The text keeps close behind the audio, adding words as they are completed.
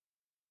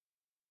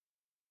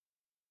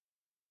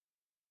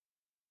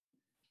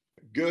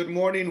Good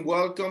morning.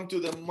 Welcome to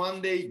the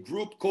Monday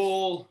group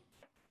call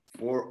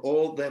for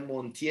all the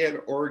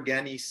Montiel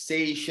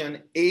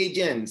organization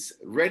agents.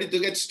 Ready to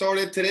get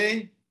started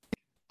today?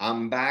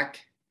 I'm back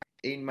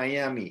in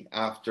Miami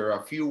after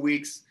a few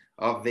weeks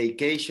of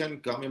vacation,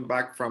 coming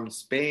back from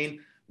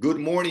Spain. Good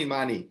morning,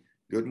 Manny.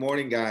 Good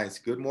morning, guys.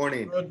 Good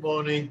morning. Good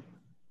morning.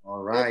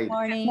 All right. Good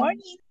morning.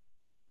 Morning.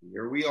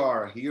 Here we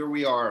are. Here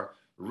we are,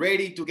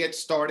 ready to get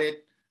started.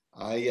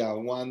 I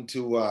want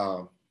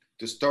to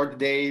start the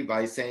day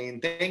by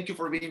saying thank you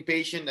for being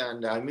patient.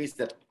 And I missed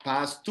the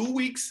past 2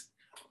 weeks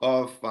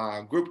of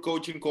group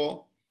coaching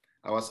call.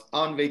 I was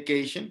on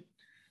vacation.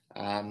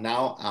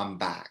 Now I'm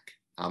back.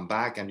 I'm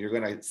back, and you're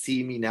gonna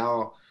see me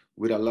now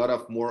with a lot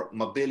of more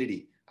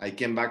mobility. I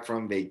came back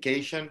from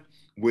vacation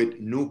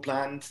with new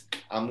plans.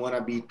 I'm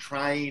gonna be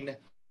trying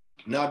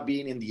not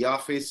being in the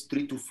office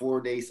 3 to 4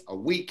 days a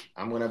week.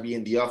 I'm gonna be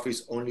in the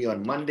office only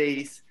on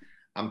Mondays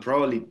and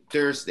probably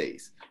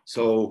Thursdays.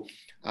 So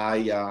I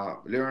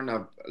learned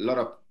a lot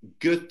of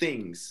good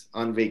things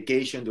on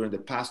vacation during the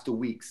past 2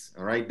 weeks.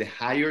 All right, the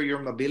higher your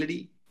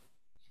mobility,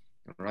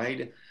 all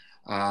right,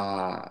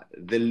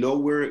 the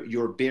lower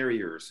your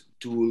barriers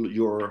to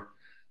your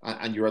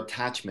and your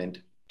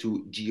attachment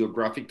to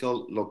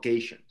geographical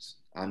locations.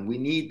 And we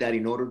need that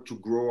in order to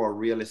grow our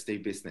real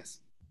estate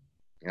business.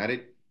 Got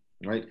it?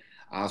 Right?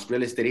 As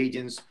real estate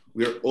agents,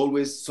 we are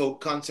always so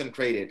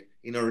concentrated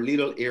in our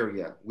little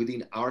area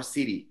within our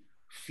city,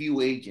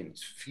 few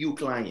agents, few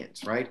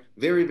clients, right?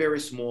 Very, very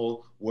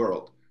small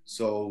world.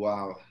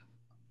 So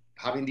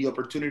having the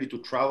opportunity to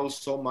travel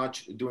so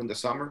much during the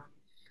summer,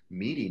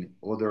 meeting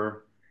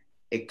other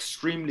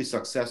extremely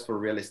successful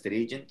real estate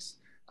agents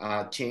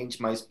changed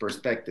my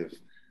perspective.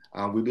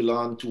 We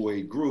belong to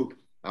a group,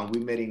 and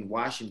we met in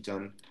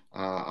Washington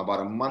about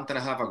a month and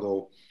a half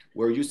ago,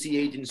 where you see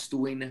agents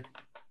doing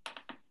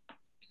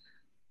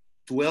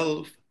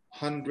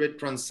 1,200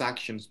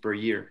 transactions per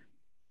year.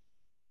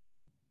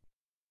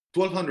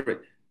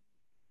 1,200.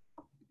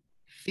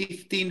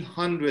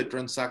 1,500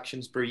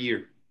 transactions per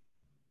year,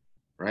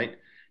 right?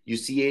 You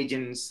see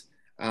agents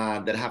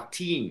that have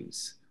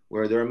teams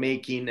where they're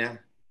making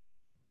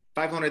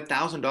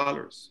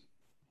 $500,000,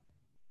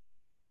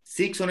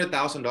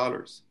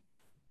 $600,000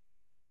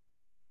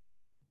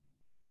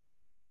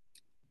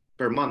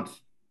 per month,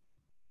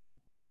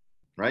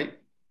 right?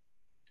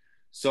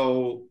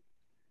 So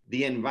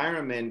the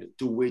environment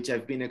to which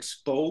I've been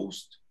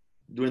exposed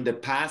during the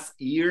past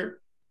year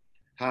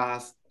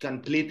has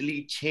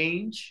completely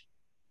changed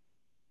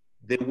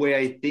the way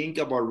I think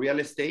about real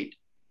estate.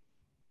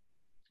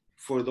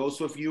 For those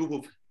of you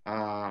who've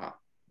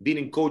been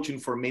in coaching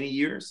for many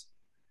years,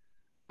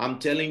 I'm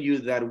telling you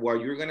that what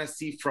you're gonna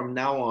see from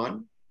now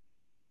on,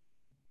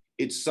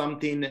 it's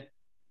something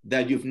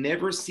that you've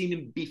never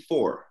seen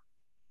before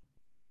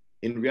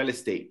in real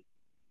estate.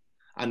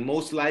 And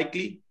most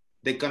likely,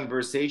 the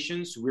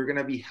conversations we're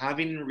gonna be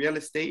having in real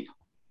estate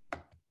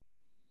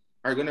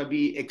are gonna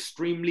be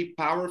extremely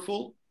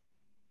powerful,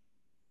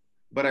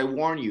 but I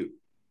warn you,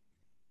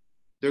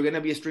 they're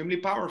gonna be extremely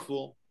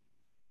powerful,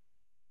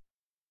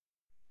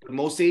 but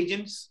most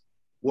agents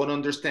won't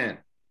understand.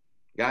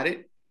 Got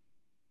it?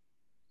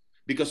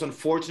 Because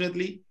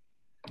unfortunately,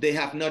 they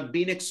have not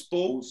been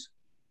exposed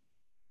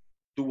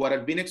to what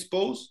I've been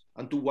exposed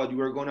and to what you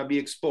are gonna be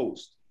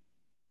exposed.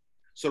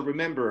 So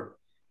remember,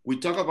 we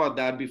talked about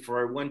that before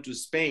I went to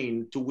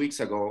Spain 2 weeks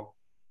ago.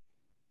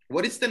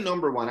 What is the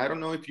number one? I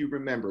don't know if you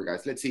remember,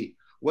 guys. Let's see.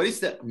 What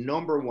is the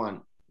number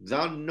one?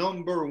 The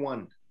number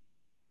one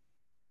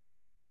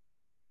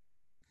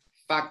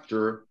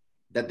factor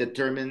that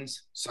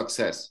determines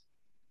success.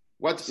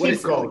 What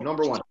is code?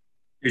 Number one?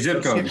 Your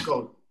zip code. Zip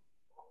code.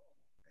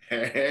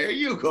 There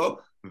you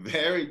go.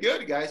 Very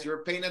good, guys.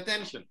 You're paying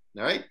attention.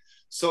 All right.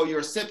 So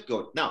your zip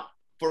code. Now,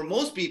 for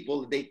most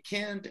people, they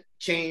can't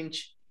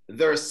change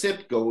their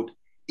zip code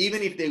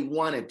even if they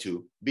wanted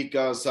to,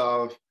 because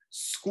of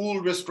school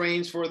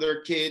restraints for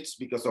their kids,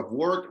 because of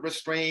work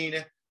restraint,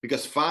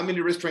 because family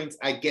restraints.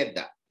 I get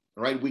that,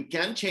 right? We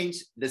can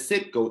change the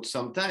zip code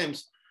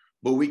sometimes,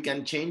 but we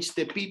can change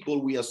the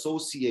people we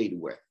associate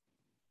with.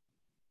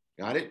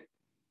 Got it?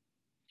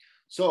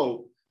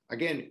 So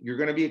again, you're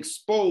going to be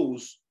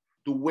exposed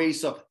to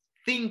ways of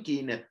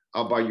thinking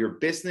about your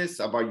business,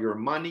 about your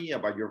money,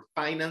 about your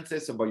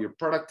finances, about your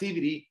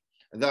productivity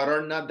that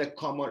are not the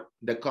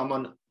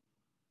common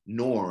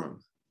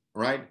norm,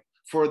 right?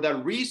 For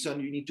that reason,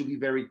 you need to be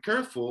very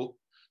careful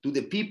to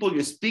the people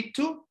you speak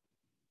to,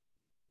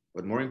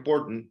 but more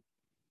important,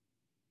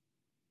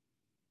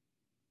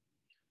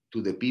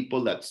 to the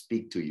people that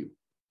speak to you.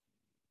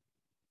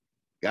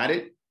 Got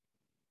it?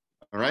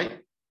 All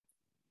right?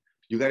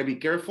 You got to be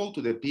careful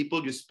to the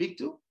people you speak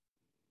to,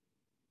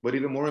 but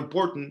even more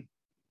important,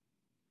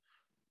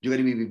 you got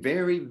to be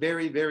very,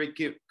 very, very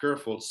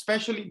careful,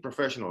 especially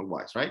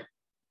professional-wise, right?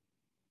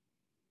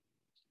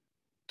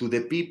 To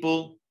the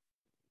people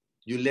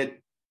you let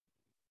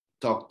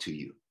talk to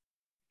you.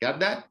 Got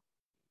that?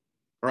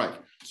 All right,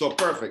 so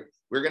perfect.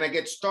 We're gonna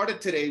get started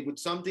today with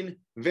something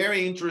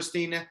very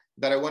interesting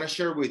that I wanna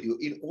share with you.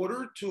 In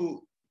order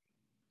to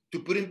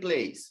put in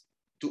place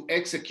to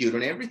execute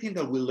on everything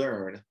that we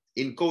learn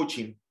in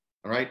coaching,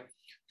 all right,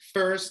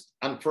 first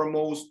and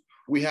foremost,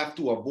 we have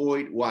to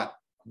avoid what?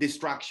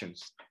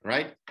 Distractions,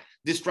 right?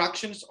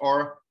 Distractions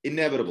are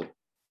inevitable.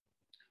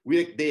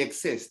 They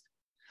exist.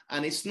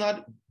 And it's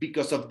not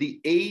because of the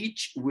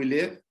age we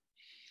live.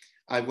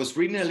 I was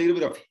reading a little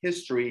bit of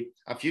history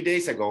a few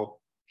days ago,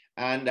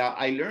 and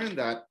I learned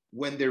that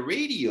when the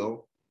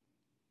radio,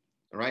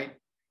 right,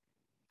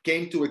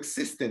 came to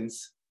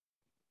existence,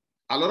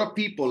 a lot of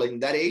people in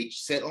that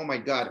age said, oh my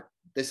God,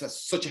 this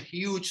is such a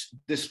huge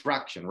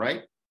distraction,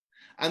 right?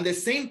 And the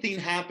same thing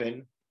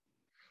happened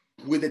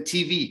with the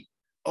TV.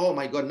 Oh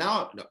my God,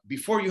 now,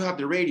 before you have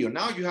the radio,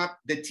 now you have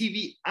the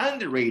TV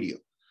and the radio.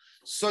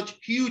 Such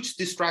huge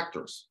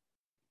distractors.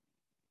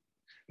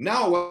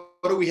 Now,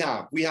 what do we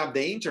have? We have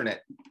the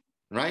internet,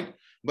 right?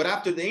 But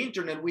after the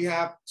internet, we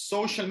have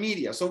social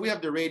media. So we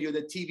have the radio,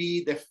 the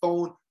TV, the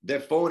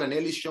phone, and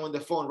Ellie's showing the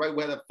phone, right?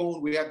 We have the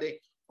phone, we have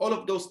all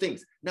of those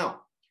things.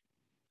 Now,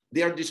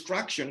 they are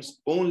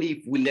distractions only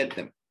if we let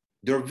them.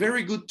 They're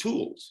very good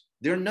tools.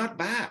 They're not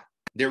bad.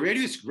 The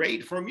radio is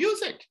great for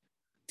music.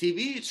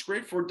 TV is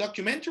great for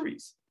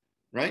documentaries,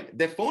 right?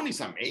 The phone is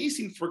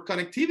amazing for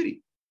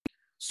connectivity.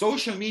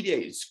 Social media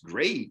is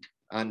great.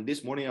 And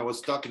this morning I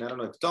was talking, I don't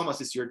know if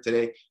Thomas is here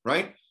today,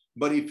 right?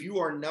 But if you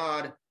are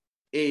not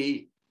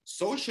a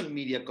social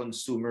media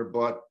consumer,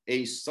 but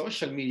a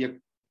social media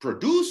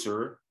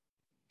producer,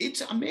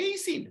 it's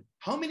amazing.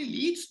 How many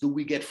leads do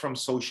we get from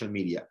social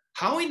media?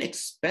 How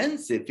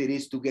inexpensive it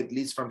is to get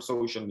leads from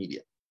social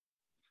media?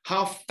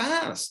 How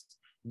fast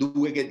do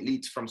we get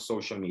leads from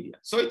social media?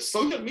 So it's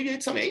social media,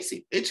 it's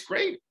amazing. It's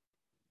great,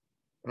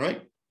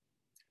 right?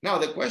 Now,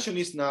 the question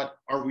is not,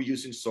 are we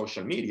using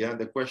social media?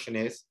 The question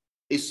is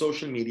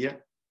social media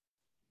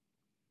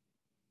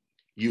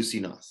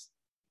using us?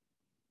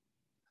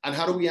 And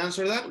how do we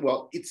answer that?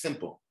 Well, it's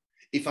simple.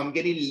 If I'm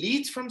getting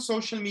leads from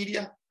social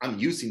media, I'm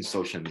using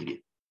social media.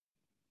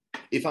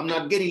 If I'm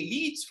not getting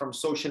leads from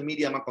social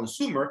media, I'm a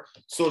consumer,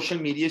 social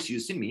media is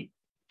using me.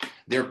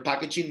 They're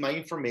packaging my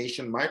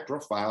information, my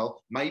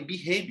profile, my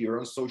behavior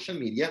on social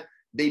media.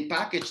 They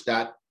package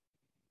that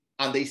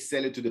and they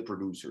sell it to the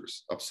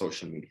producers of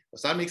social media.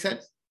 Does that make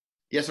sense?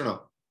 Yes or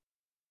no?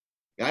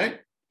 Got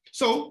it?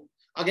 So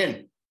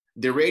again,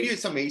 the radio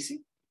is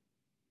amazing.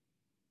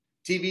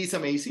 TV is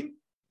amazing.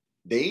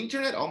 The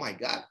internet, oh my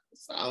God,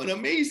 it's an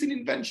amazing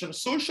invention.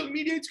 Social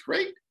media, it's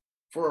great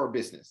for our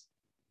business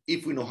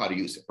if we know how to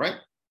use it, right?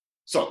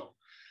 So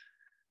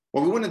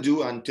what we want to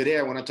do, and today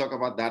I want to talk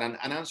about that and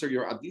answer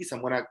at least,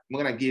 I'm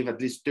gonna give at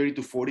least 30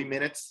 to 40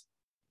 minutes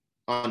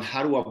on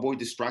how to avoid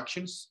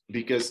distractions,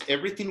 because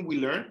everything we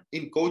learn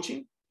in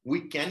coaching,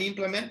 we can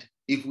implement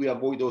if we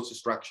avoid those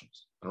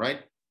distractions, all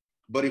right?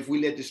 But if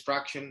we let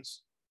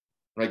distractions,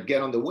 right,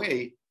 get on the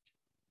way,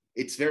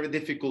 it's very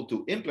difficult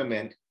to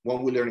implement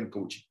what we learn in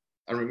coaching.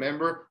 And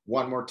remember,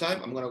 one more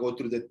time, I'm going to go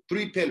through the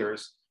 3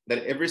 pillars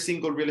that every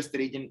single real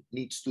estate agent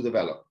needs to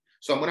develop.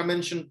 So I'm going to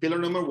mention pillar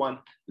number 1.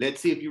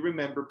 Let's see if you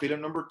remember pillar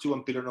number 2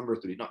 and pillar number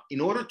 3. Now, in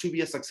order to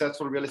be a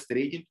successful real estate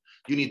agent,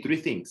 you need 3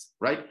 things,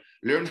 right?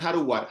 Learn how to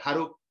what? How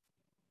to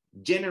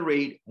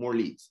generate more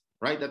leads,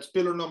 right? That's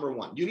pillar number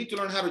 1. You need to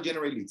learn how to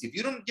generate leads. If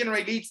you don't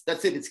generate leads,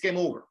 that's it. It's game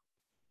over.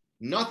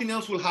 Nothing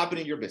else will happen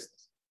in your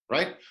business,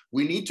 right?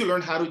 We need to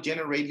learn how to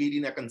generate lead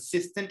in a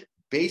consistent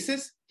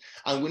basis.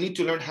 And we need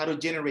to learn how to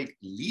generate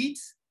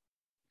leads,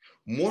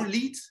 more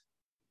leads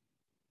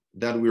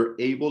that we're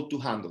able to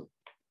handle.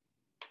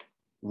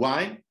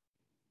 Why?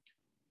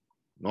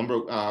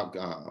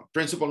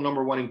 Principle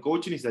number 1 in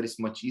coaching is that it's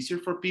much easier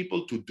for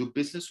people to do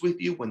business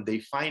with you when they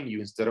find you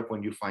instead of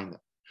when you find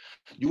them.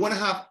 You want to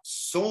have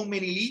so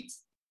many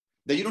leads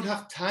that you don't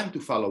have time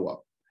to follow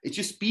up. It's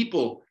just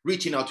people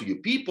reaching out to you,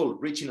 people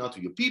reaching out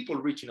to you, people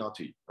reaching out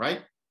to you,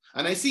 right?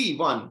 And I see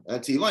Yvonne.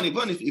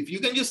 Yvonne, if you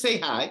can just say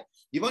hi.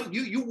 Yvonne,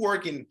 you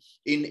work in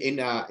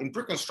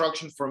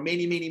pre-construction for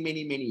many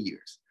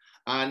years,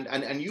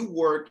 and you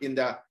work in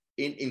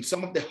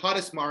some of the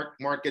hottest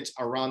markets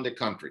around the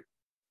country,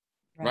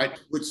 right?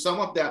 With some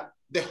of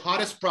the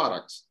hottest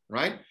products,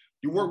 right?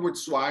 You work with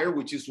Swire,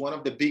 which is one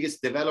of the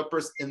biggest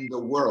developers in the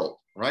world,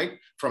 right?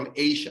 From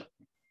Asia.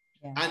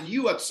 Yeah. And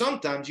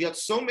sometimes you had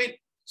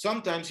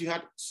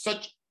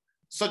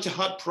such a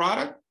hot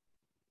product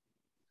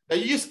that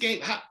you just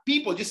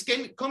people just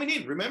came coming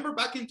in. Remember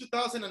back in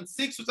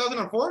 2006,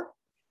 2004?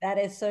 That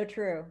is so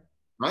true.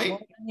 Right?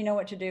 You know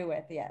what to do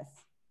with, yes.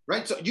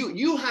 Right, so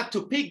you had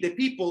to pick the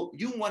people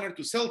you wanted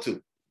to sell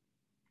to.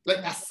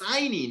 Like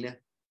assigning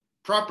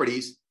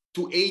properties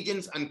to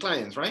agents and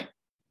clients, right?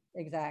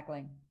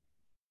 Exactly.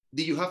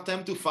 Do you have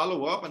time to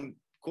follow up and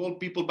call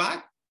people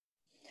back?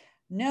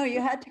 No, you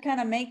had to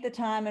kind of make the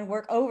time and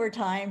work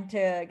overtime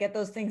to get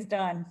those things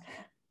done.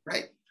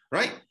 Right.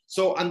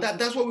 So, and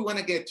that's what we want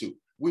to get to.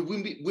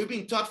 We've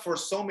been taught for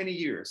so many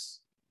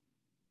years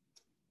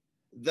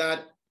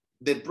that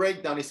the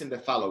breakdown is in the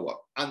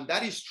follow-up. And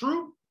that is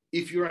true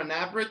if you're an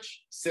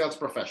average sales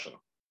professional.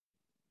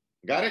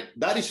 Got it?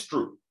 That is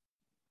true.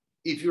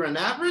 If you're an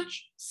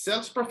average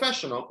sales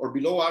professional or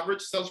below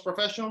average sales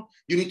professional,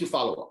 you need to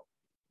follow up.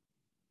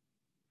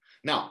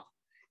 Now,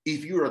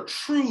 if you're a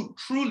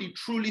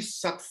truly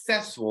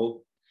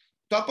successful,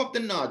 top of the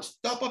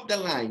notch, top of the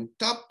line,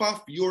 top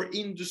of your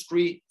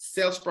industry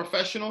sales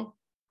professional,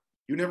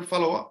 you never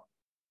follow up.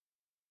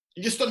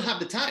 You just don't have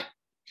the time.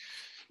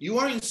 You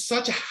are in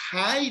such a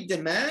high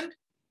demand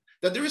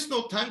that there is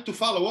no time to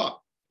follow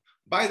up.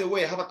 By the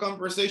way, I have a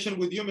conversation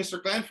with you,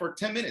 Mr. Client, for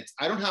 10 minutes.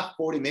 I don't have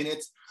 40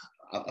 minutes,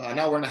 an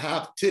hour and a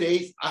half, 2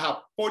 days. I have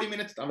 40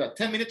 minutes, I'm at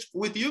 10 minutes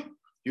with you.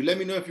 You let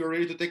me know if you're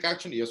ready to take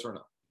action, yes or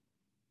no.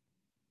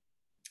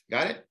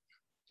 Got it?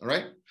 All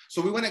right.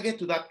 So we want to get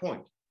to that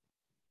point.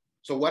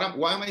 So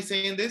why am I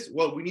saying this?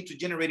 Well, we need to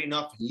generate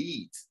enough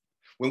leads.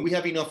 When we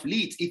have enough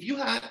leads, if you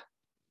had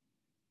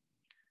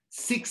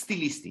 60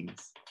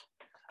 listings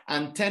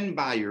and 10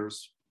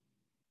 buyers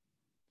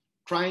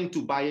trying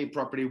to buy a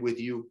property with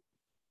you,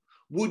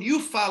 would you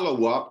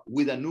follow up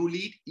with a new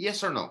lead?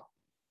 Yes or no?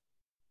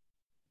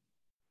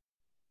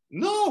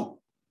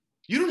 No,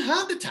 you don't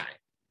have the time.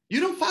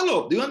 You don't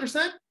follow up. Do you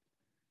understand?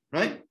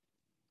 Right?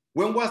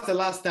 When was the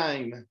last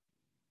time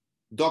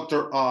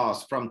Dr.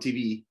 Oz from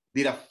TV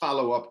did a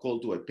follow-up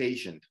call to a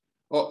patient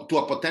or to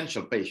a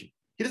potential patient?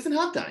 He doesn't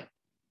have time.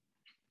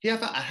 He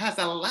has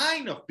a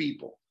line of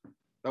people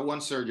that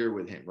want surgery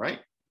with him, right?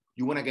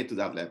 You want to get to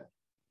that level.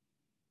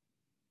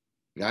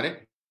 Got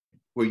it?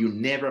 Where you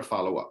never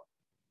follow up.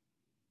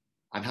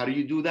 And how do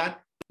you do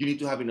that? You need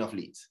to have enough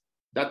leads.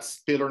 That's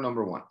pillar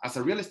number one. As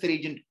a real estate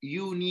agent,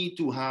 you need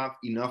to have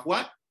enough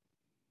what?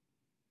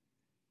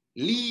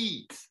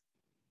 Leads.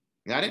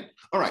 Got it?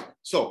 All right.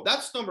 So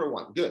that's number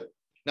one. Good.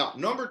 Now,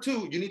 number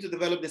two, you need to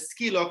develop the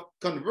skill of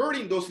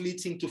converting those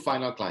leads into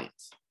final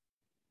clients.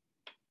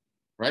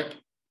 Right?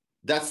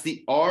 That's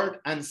the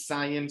art and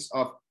science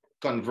of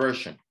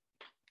conversion.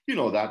 You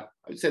know that.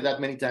 I've said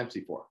that many times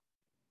before.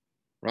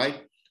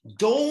 Right?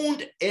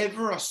 Don't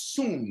ever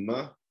assume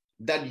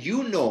that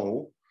you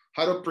know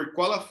how to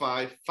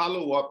pre-qualify,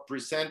 follow up,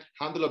 present,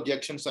 handle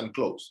objections, and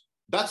close.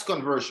 That's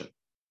conversion.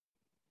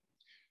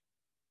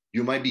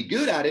 You might be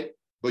good at it,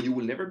 but you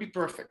will never be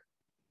perfect.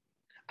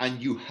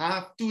 And you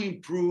have to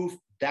improve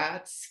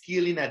that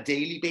skill in a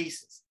daily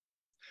basis.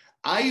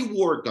 I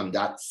work on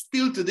that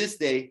still to this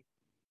day.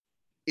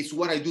 It's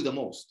what I do the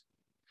most.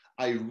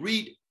 I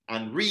read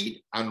and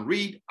read and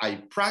read. I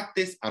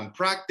practice and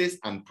practice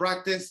and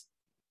practice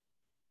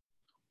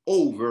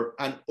over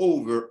and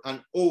over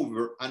and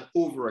over and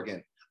over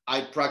again.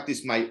 I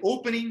practice my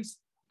openings,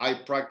 I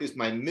practice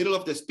my middle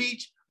of the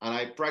speech, and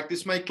I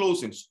practice my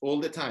closings all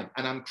the time.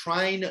 And I'm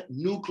trying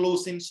new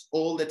closings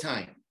all the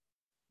time.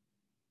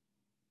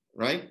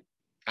 Right?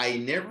 I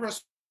never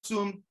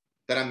assume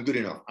that I'm good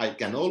enough. I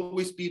can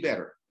always be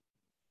better.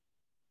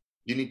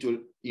 You need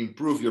to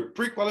improve your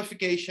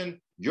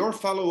pre-qualification, your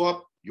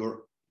follow-up,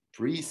 your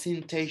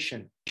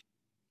presentation,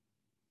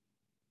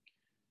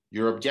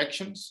 your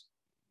objections,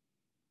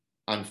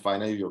 and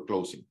finally your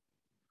closing.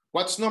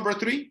 What's number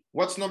three?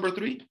 What's number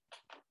three?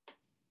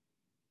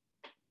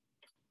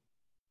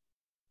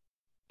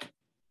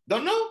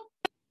 Don't know?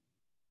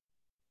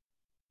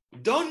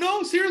 Don't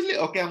know? Seriously?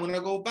 Okay, I'm going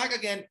to go back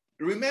again.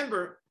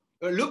 Remember,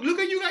 look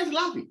at you guys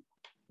laughing,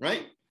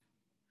 right?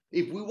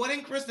 If we want to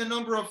increase the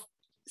number of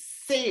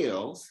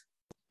sales,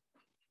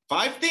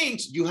 5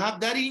 things, you have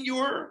that in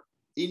your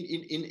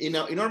in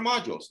our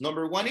modules.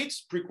 Number one, it's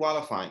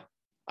pre-qualifying.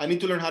 I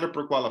need to learn how to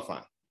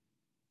pre-qualify.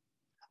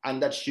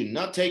 And that should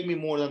not take me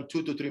more than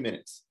 2 to 3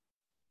 minutes,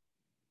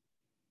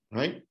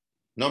 right?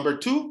 Number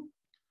 2,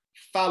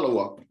 follow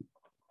up,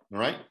 all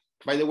right?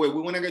 By the way,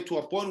 we want to get to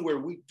a point where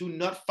we do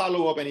not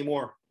follow up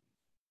anymore.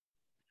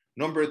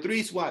 Number 3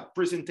 is what?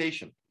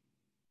 Presentation.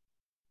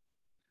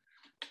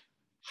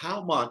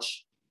 How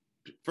much,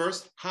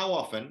 first, how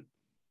often,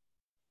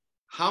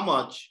 how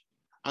much,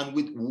 and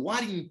with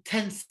what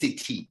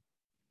intensity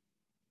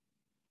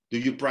do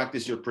you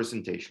practice your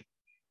presentation?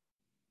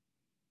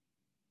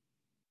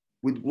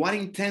 With what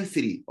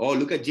intensity? Oh,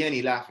 look at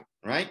Jenny laughing,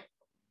 right?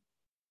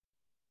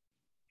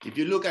 If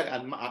you look at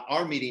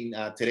our meeting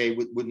today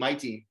with my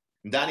team,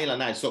 Daniel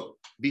and I, so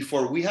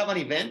before we have an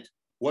event,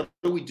 what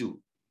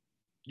do?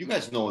 You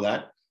guys know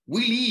that.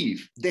 We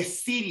leave the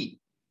city,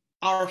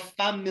 our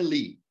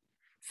family,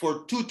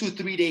 for 2 to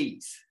 3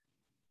 days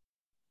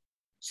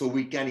so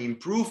we can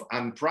improve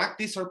and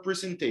practice our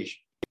presentation.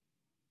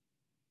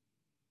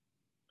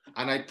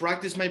 And I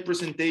practice my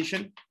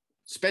presentation,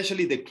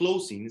 especially the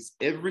closings,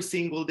 every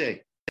single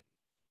day.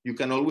 You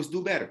can always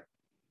do better.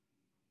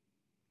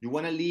 You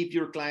want to leave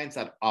your clients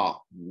at,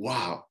 oh,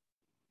 wow.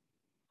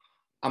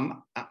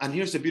 And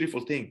here's the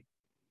beautiful thing.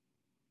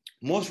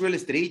 Most real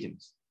estate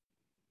agents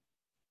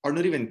are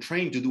not even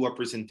trained to do a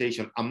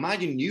presentation.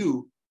 Imagine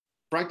you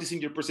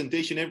practicing your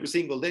presentation every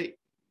single day.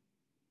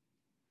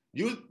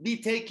 You'll be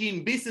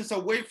taking business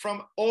away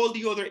from all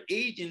the other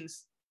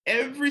agents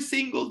every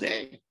single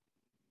day.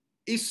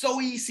 It's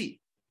so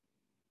easy.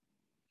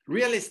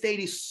 Real estate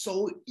is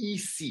so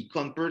easy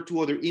compared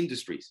to other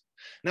industries.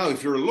 Now,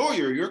 if you're a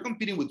lawyer, you're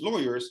competing with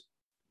lawyers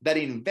that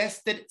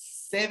invested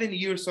 7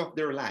 years of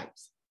their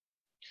lives,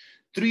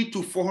 $300,000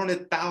 to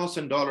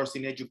 $400,000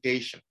 in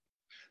education.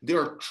 They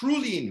are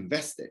truly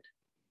invested.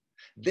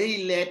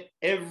 They let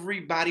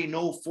everybody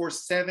know for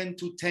 7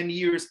 to 10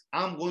 years,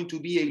 I'm going to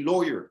be a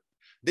lawyer.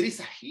 There is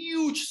a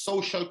huge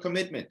social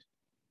commitment.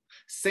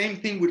 Same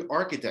thing with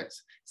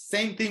architects.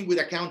 Same thing with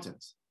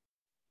accountants.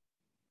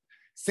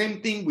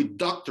 Same thing with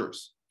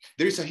doctors.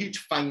 There is a huge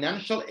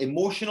financial,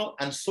 emotional,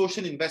 and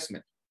social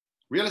investment.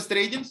 Real estate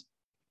agents,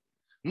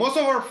 most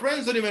of our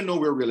friends don't even know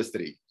we're real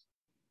estate agents.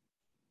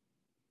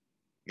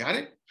 Got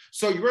it?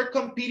 So you're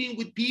competing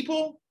with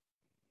people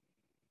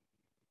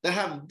that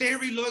have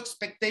very low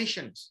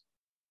expectations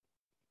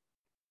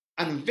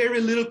and very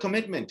little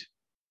commitment.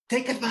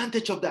 Take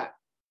advantage of that.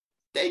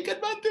 Take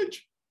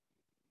advantage.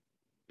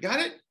 Got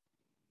it?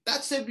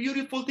 That's a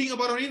beautiful thing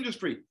about our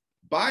industry.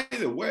 By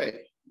the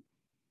way,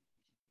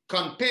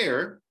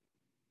 compare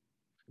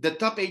the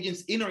top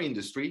agents in our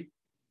industry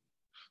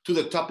to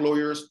the top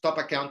lawyers, top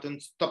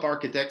accountants, top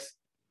architects.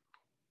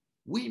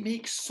 We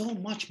make so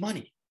much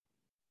money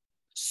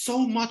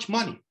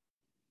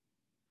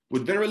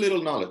with very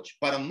little knowledge.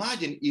 But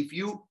imagine if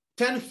you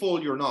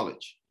tenfold your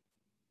knowledge,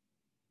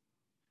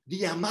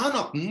 the amount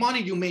of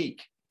money you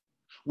make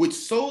with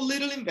so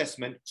little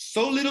investment,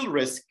 so little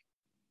risk,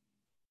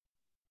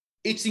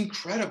 it's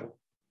incredible.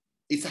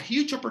 It's a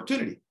huge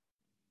opportunity.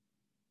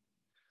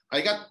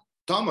 I got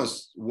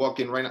Thomas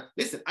walking right now.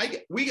 Listen,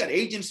 we got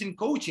agents in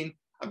coaching.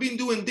 I've been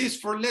doing this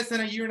for less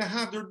than a year and a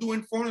half. They're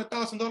doing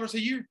 $400,000 a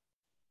year.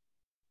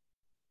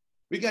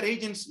 We got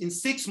agents in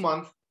 6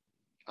 months.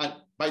 And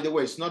by the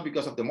way, it's not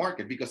because of the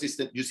market, because it's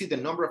you see the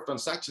number of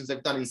transactions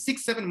they've done in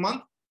 6-7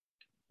 months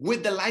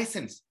with the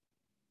license,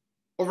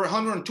 over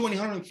 $120,000,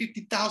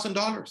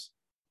 $150,000.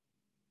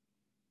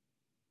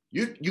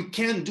 You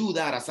can't do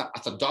that as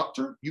a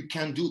doctor. You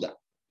can't do that.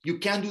 You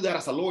can't do that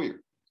as a lawyer.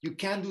 You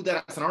can't do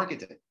that as an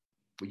architect,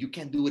 but you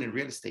can do it in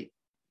real estate.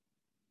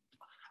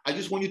 I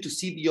just want you to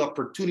see the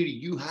opportunity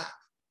you have.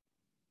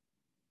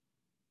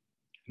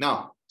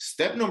 Now,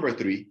 step number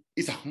 3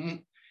 is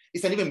an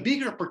even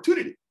bigger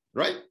opportunity,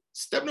 right?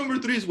 Step number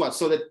 3 is what?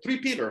 So the 3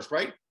 pillars,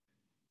 right?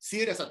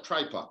 See it as a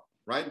tripod,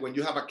 right? When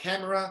you have a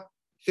camera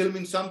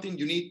filming something,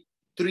 you need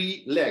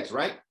 3 legs,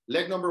 right?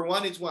 Leg number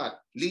 1 is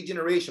what? Lead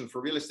generation for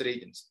real estate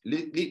agents.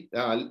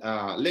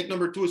 Leg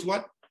number 2 is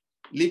what?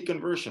 Lead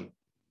conversion,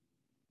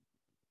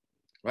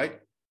 right?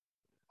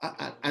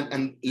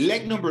 And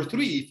leg number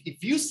 3,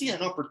 if you see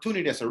an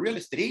opportunity as a real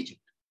estate agent,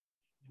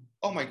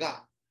 oh my God.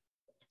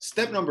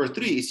 Step number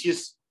 3 is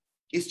just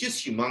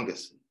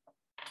humongous.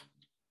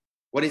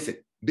 What is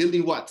it?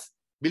 Building what?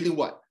 Building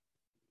what?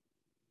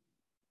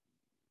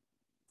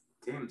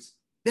 Teams.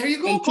 There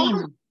you go. A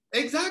team.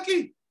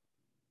 Exactly.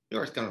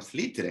 You're kind of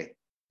asleep today.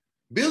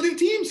 Building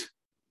teams.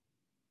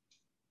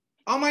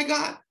 Oh my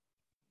God.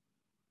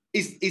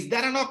 Is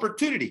that an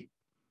opportunity?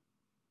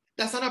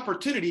 That's an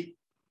opportunity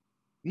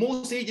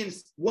most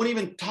agents won't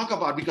even talk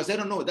about because they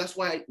don't know. That's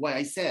why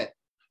I said,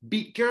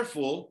 be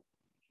careful,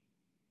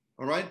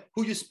 all right,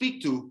 who you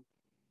speak to,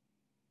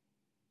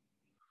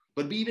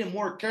 but be even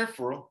more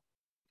careful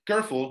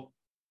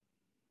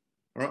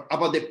right,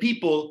 about the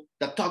people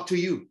that talk to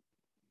you.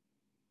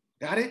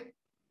 Got it?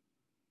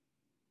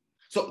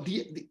 So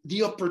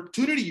the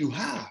opportunity you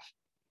have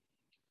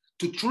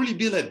to truly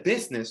build a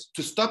business,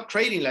 to stop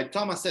trading, like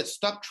Thomas said,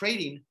 stop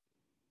trading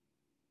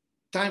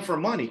time for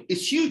money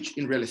is huge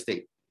in real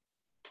estate.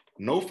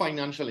 No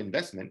financial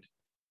investment,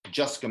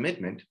 just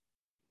commitment,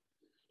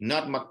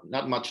 not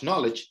much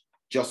knowledge,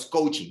 just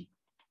coaching.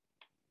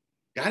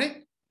 Got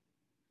it?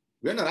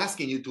 We're not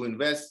asking you to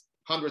invest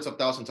hundreds of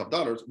thousands of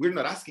dollars. We're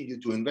not asking you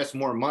to invest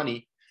more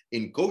money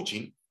in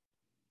coaching.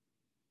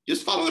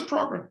 Just follow the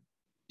program.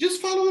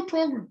 Just follow the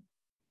program.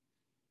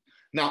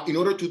 Now, in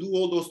order to do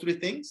all those 3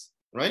 things,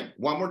 right?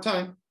 One more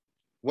time.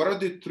 What are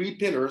the 3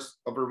 pillars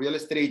of a real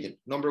estate agent?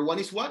 Number 1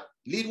 is what?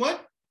 Lead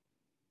what?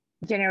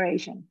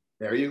 Generation.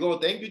 There you go.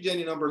 Thank you,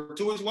 Jenny. Number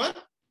 2 is what?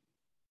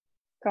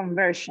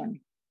 Conversion.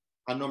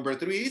 And number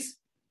 3 is?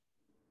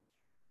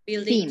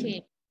 Building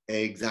team.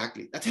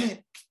 Exactly. That's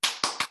it.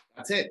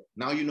 That's it.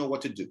 Now you know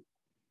what to do.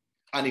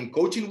 And in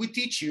coaching, we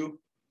teach you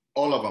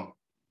all of them.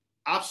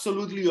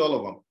 Absolutely all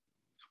of them.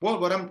 Well,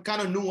 but I'm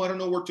kind of new. I don't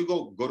know where to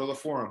go. Go to the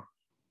forum.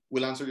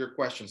 We'll answer your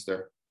questions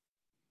there.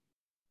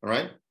 All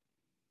right?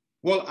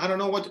 Well, I don't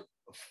know what to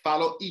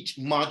follow each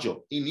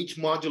module. In each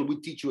module, we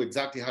teach you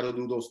exactly how to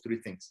do those 3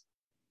 things.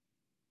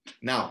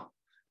 Now,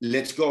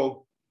 let's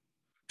go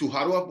to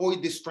how to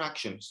avoid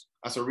distractions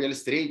as a real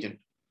estate agent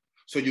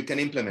so you can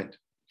implement.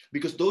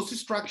 Because those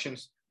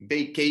distractions,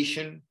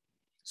 vacation,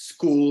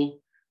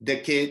 school, the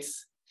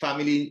kids,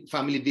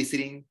 family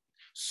visiting,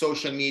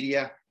 social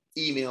media,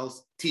 emails,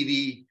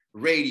 TV,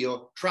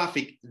 radio,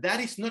 traffic, that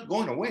is not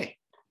going away.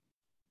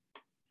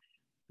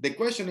 The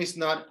question is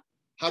not,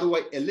 how do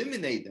I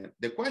eliminate them?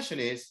 The question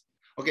is,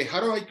 okay, how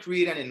do I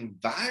create an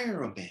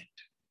environment,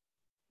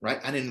 right?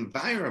 An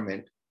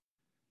environment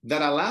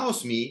that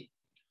allows me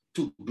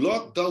to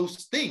block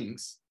those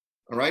things,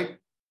 all right,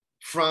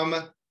 from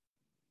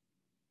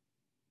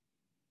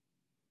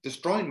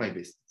destroying my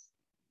business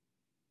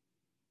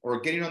or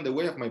getting on the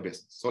way of my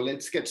business. So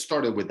let's get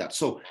started with that.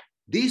 So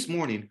this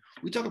morning,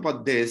 we talk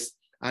about this,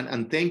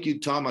 and thank you,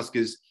 Thomas,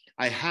 because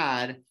I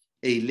had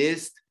a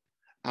list,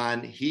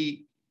 and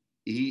he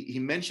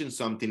mentioned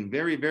something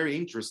very, very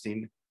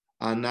interesting,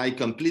 and I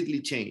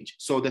completely changed.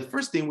 So the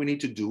first thing we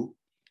need to do,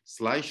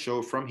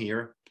 slideshow from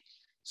here,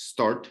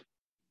 start,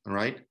 all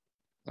right?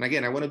 And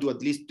again, I want to do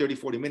at least 30,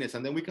 40 minutes,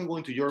 and then we can go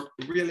into your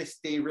real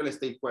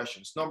estate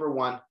questions. Number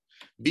one,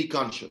 be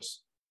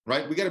conscious,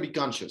 right? We got to be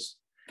conscious.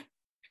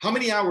 How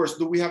many hours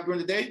do we have during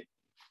the day?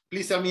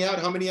 Please help me out.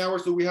 How many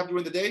hours do we have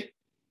during the day?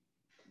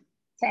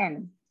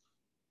 10.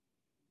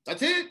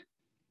 That's it.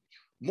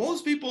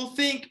 Most people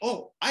think,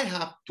 oh, I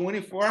have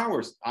 24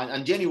 hours.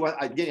 And Jenny,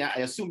 Jenny, I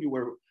assume you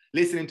were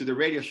listening to the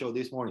radio show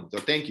this morning. So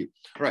thank you.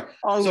 All right.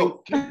 Always.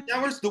 So how many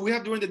hours do we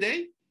have during the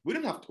day? We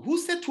don't have, who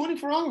said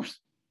 24 hours?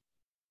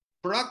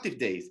 Productive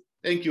days.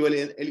 Thank you.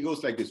 It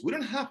goes like this. We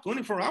don't have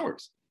 24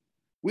 hours.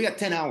 We have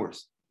 10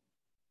 hours.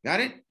 Got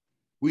it?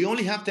 We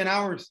only have 10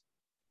 hours.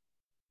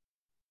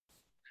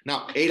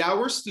 Now, 8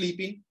 hours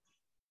sleeping,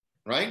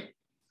 right?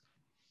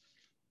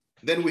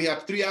 Then we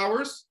have 3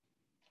 hours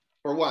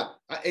for what?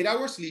 8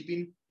 hours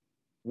sleeping,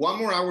 1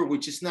 more hour,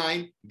 which is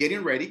 9,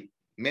 getting ready,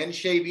 men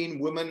shaving,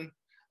 women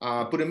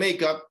putting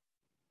makeup,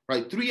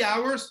 right? 3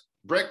 hours,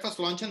 breakfast,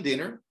 lunch, and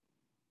dinner.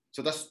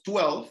 So that's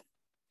 12.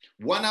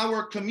 1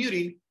 hour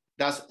commuting,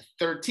 that's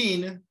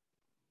 13,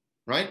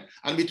 right?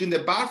 And between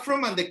the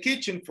bathroom and the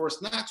kitchen for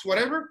snacks,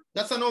 whatever,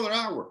 that's another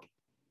hour.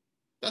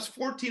 That's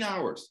 14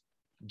 hours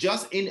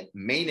just in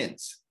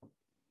maintenance.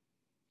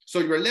 So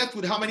you're left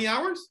with how many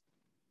hours?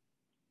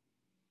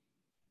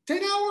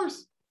 10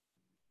 hours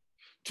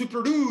to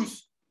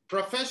produce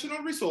professional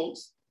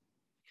results,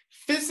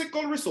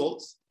 physical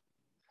results,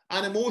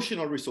 and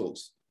emotional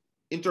results,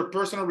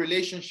 interpersonal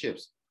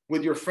relationships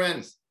with your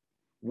friends,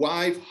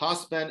 wife,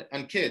 husband,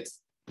 and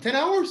kids. 10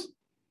 hours.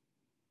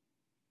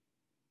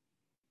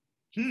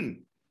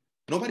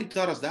 Nobody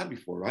taught us that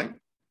before, right?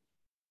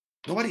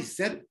 Nobody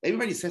said,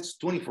 everybody says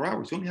 24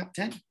 hours. You only have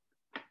 10.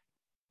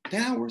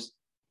 10 hours.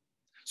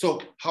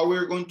 So how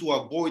we're going to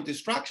avoid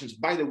distractions?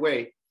 By the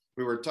way,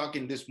 we were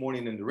talking this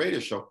morning in the radio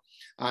show,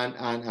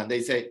 and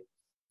they say,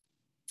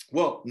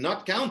 well,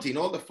 not counting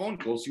all the phone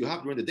calls you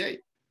have during the day,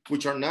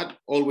 which are not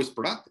always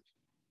productive.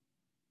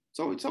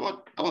 So it's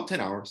about 10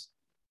 hours.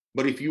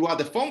 But if you add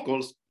the phone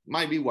calls,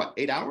 might be what,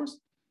 8 hours?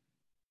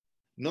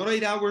 Not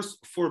 8 hours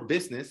for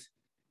business,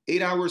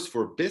 8 hours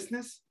for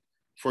business,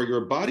 for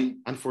your body,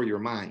 and for your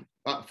mind,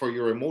 for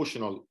your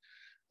emotional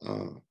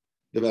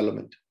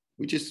development,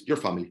 which is your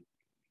family.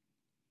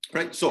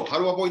 Right? So how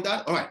to avoid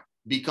that? All right.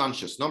 Be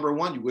conscious. Number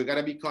one, we got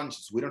to be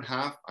conscious. We don't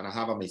have, and I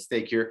have a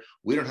mistake here,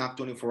 we don't have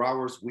 24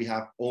 hours. We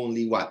have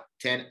only what?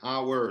 10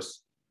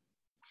 hours.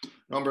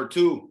 Number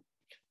two,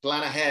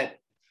 plan ahead.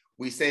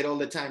 We say it all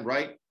the time,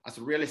 right? As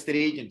real estate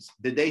agents,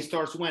 the day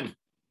starts when?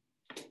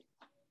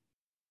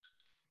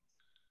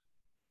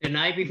 The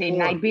night before. The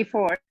night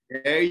before.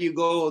 There you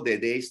go. The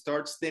day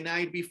starts the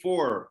night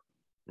before,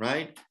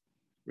 right?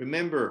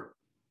 Remember,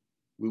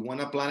 we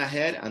want to plan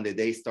ahead, and the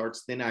day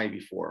starts the night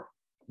before.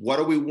 What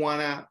do we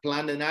want to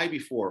plan the night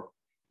before?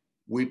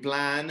 We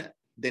plan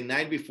the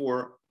night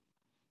before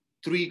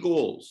 3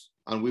 goals.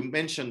 And we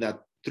mentioned that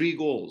 3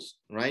 goals,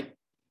 right?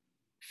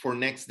 For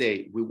next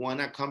day. We want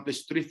to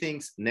accomplish 3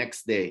 things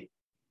next day.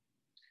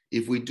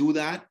 If we do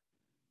that,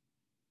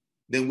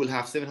 then we'll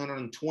have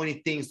 720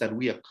 things that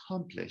we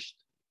accomplished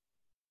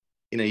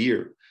in a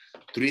year.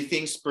 3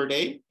 things per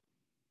day,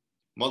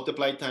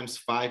 multiply times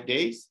 5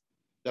 days,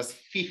 that's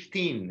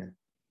 15.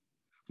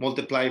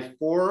 Multiply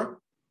 4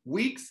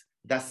 weeks,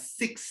 that's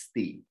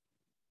 60.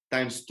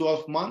 Times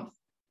 12 months,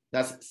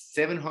 that's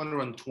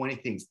 720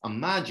 things.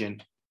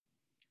 Imagine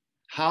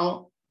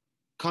how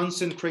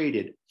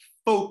concentrated,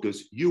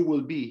 focused you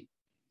will be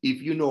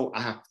if you know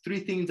I have 3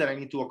 things that I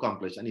need to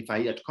accomplish. And if I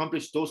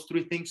accomplish those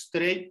 3 things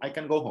today, I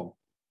can go home.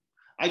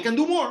 I can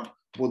do more,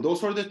 but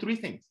those are the 3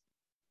 things.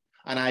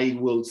 And I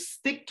will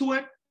stick to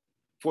it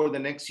for the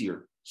next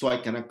year. So I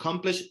can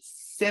accomplish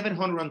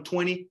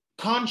 720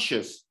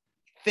 conscious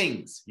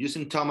things,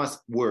 using Thomas'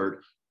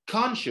 word,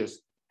 conscious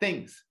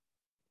things,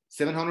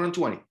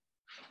 720.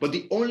 But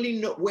the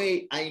only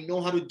way I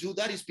know how to do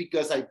that is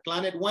because I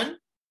planned it when?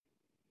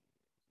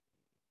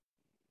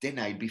 The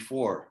night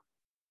before,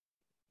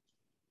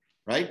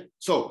 right?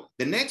 So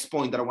the next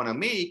point that I want to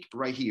make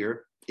right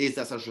here is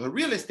that as a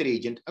real estate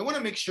agent, I want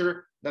to make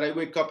sure that I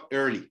wake up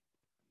early.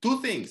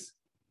 2 things,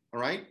 all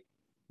right?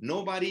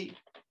 Nobody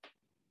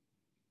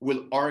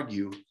will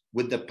argue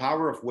with the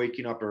power of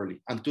waking up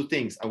early. And 2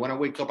 things, I want to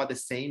wake up at the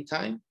same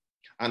time,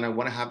 and I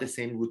want to have the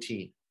same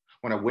routine.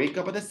 When I wake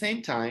up at the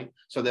same time,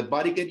 so the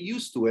body get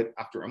used to it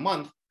after a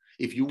month.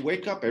 If you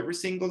wake up every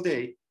single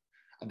day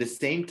at the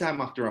same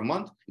time after a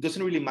month, it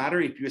doesn't really matter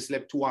if you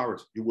slept 2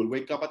 hours, you will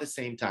wake up at the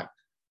same time.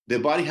 The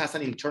body has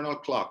an internal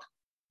clock.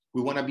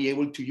 We want to be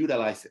able to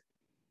utilize it,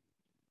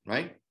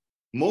 right?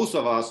 Most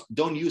of us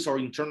don't use our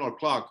internal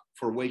clock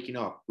for waking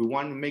up. We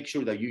want to make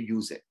sure that you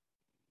use it.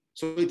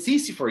 So it's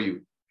easy for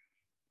you,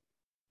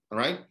 all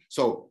right?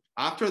 So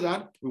after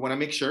that, we want to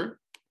make sure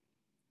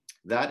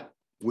that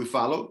we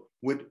follow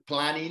with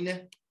planning,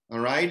 all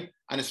right?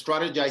 And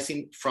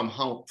strategizing from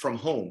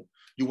home.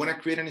 You want to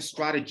create a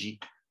strategy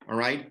all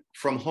right,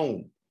 from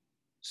home.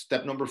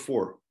 Step number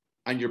 4,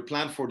 and your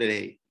plan for the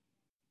day.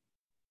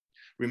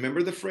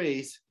 Remember the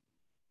phrase,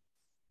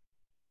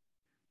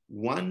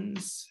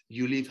 once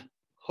you leave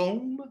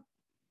home,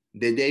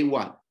 the day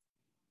what?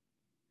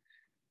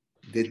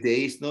 The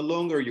day is no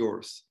longer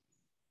yours.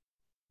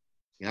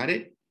 Got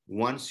it?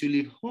 Once you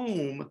leave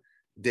home,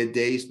 the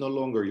day is no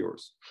longer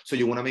yours. So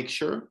you want to make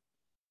sure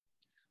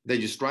that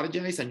you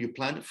strategize and you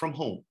plan from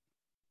home.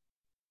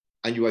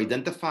 And you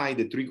identify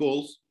the 3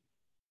 goals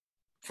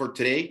for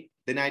today,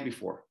 the night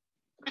before.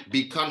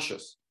 Be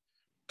conscious.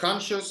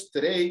 Conscious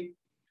today,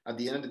 at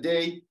the end of the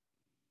day,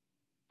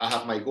 I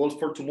have my goals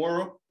for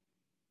tomorrow.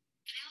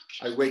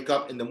 I wake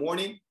up in the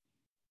morning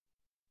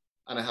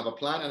and I have a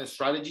plan and a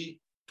strategy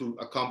to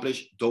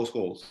accomplish those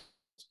goals.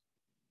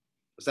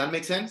 Does that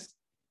make sense?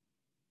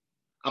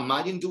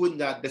 Imagine doing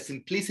that, the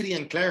simplicity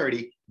and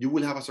clarity you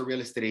will have as a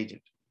real estate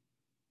agent.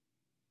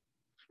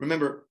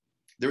 Remember,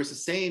 there is a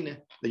saying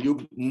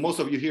that most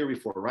of you hear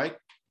before, right?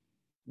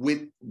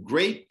 With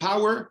great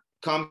power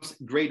comes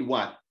great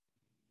what?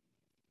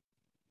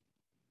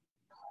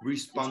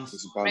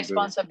 Responsibility.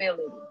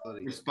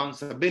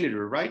 Responsibility,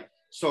 right?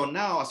 So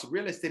now as a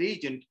real estate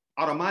agent,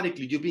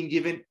 automatically you've been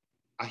given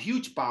a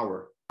huge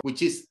power,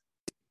 which is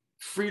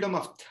freedom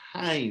of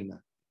time.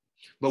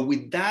 But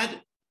with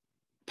that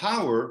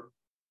power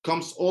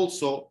comes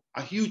also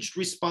a huge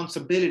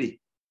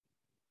responsibility.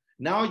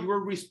 Now you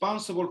are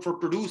responsible for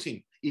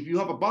producing. If you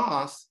have a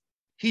boss,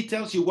 he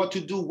tells you what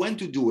to do, when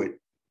to do it.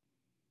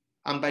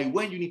 And by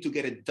when you need to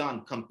get it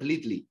done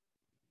completely.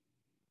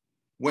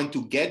 When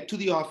to get to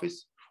the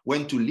office,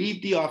 when to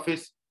leave the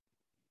office,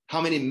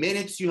 how many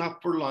minutes you have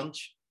for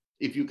lunch,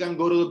 if you can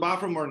go to the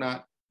bathroom or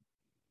not.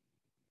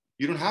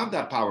 You don't have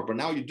that power, but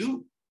now you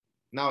do.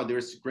 Now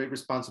there's great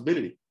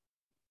responsibility.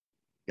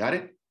 Got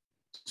it?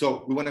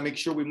 So we want to make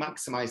sure we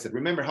maximize it.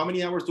 Remember, how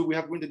many hours do we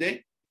have during the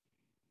day?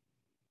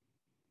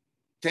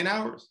 10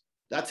 hours.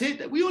 That's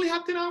it. We only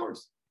have 10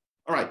 hours.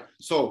 All right.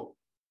 So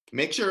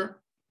make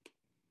sure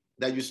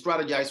that you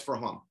strategize for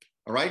home.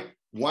 All right.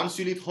 Once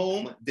you leave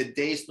home, the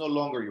day is no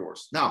longer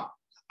yours. Now,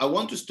 I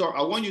want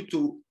you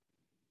to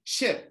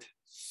shift,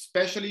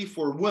 especially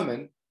for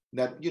women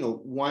that,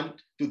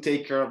 want to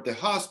take care of the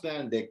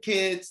husband, the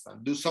kids,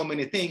 and do so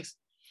many things.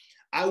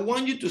 I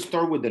want you to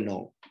start with the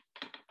no.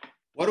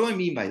 What do I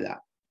mean by that?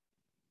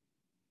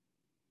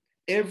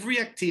 Every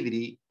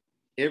activity,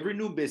 every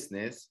new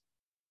business,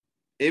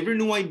 every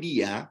new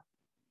idea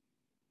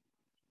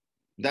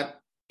that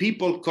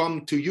people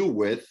come to you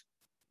with,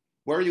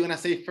 what are you going to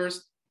say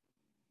first?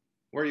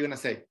 What are you going to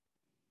say?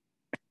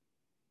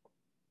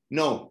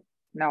 No.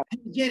 No.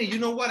 Jenny, you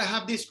know what? I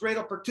have this great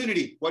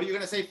opportunity. What are you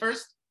going to say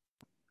first?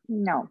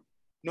 No.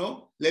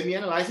 No? Let me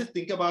analyze it,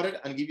 think about it,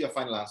 and give you a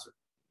final answer.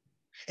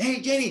 Hey,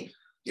 Jenny,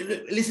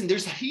 listen,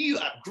 there's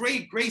a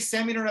great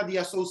seminar at the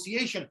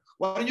association.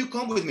 Why don't you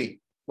come with me?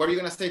 What are you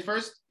going to say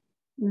first?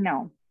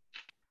 No.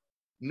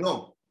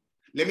 No.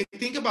 Let me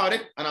think about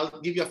it, and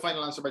I'll give you a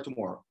final answer by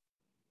tomorrow.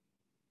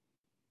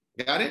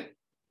 Got it?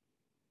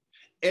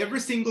 Every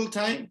single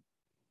time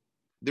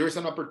there is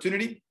an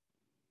opportunity,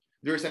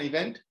 there is an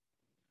event,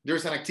 there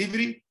is an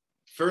activity,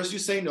 first you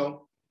say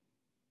no,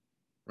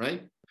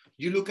 right?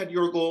 You look at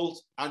your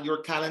goals and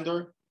your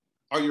calendar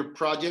or your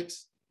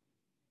projects,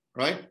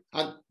 right?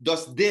 And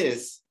does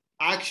this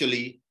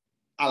actually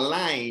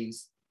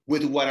aligns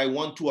with what I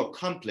want to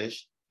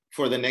accomplish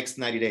for the next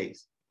 90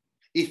 days?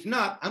 If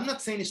not, I'm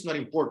not saying it's not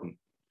important.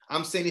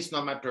 I'm saying it's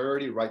not my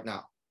priority right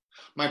now.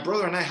 My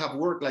brother and I have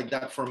worked like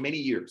that for many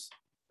years,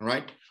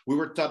 right? We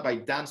were taught by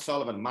Dan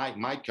Sullivan,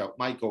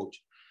 my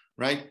coach,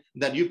 right?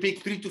 That you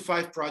pick 3 to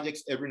 5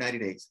 projects every 90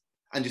 days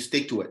and you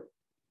stick to it.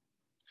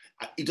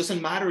 It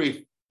doesn't matter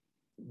if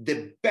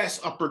the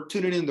best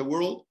opportunity in the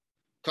world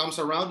comes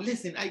around.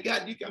 Listen,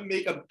 you can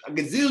make a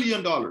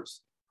gazillion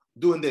dollars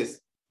doing this.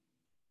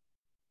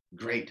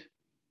 Great.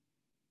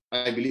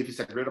 I believe it's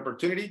a great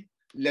opportunity.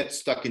 Let's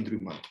stuck in 3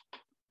 months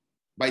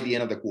by the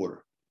end of the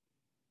quarter.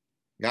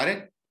 Got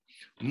it?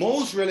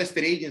 Most real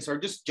estate agents are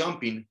just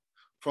jumping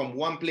from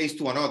one place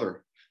to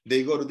another.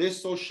 They go to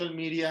this social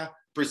media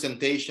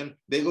presentation,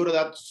 they go to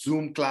that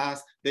Zoom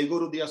class, they go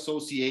to the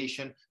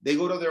association, they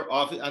go to their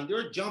office, and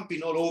they're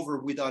jumping all over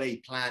without a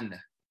plan.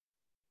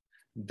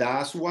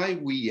 That's why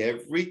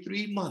every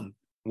 3 months,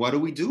 what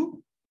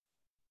do?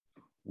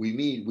 We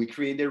meet, we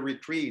create a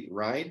retreat,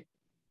 right?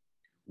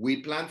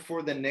 We plan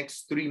for the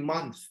next 3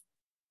 months.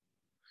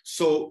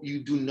 So you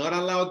do not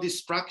allow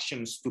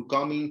distractions to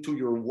come into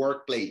your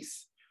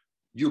workplace.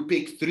 You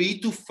pick 3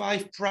 to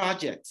 5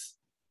 projects,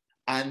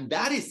 and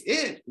that is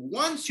it.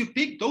 Once you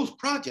pick those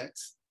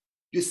projects,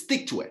 you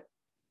stick to it.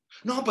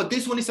 No, but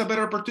this one is a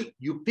better opportunity.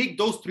 You pick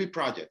those 3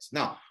 projects.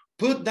 Now,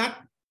 put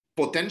that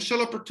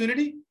potential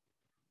opportunity,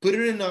 put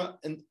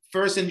it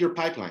first in your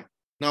pipeline.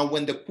 Now,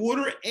 when the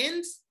quarter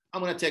ends,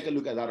 I'm going to take a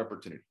look at that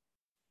opportunity.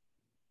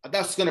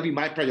 That's going to be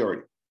my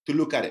priority, to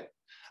look at it.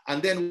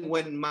 And then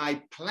when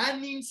my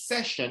planning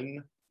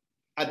session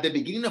at the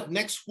beginning of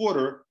next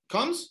quarter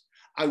comes,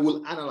 I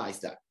will analyze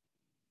that.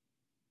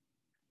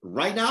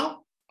 Right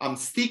now, I'm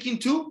sticking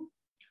to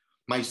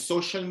my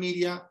social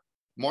media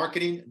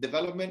marketing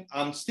development.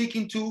 I'm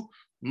sticking to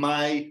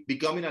my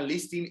becoming a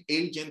listing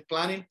agent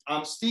planning.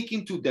 I'm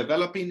sticking to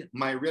developing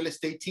my real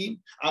estate team.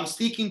 I'm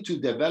sticking to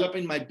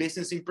developing my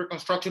business in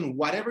pre-construction,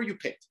 whatever you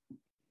pick.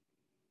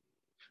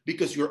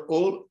 Because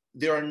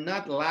there are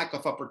not lack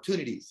of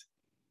opportunities.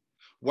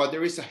 What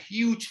there is a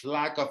huge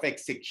lack of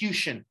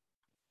execution.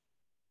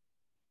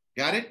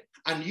 Got it?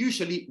 And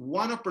usually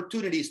one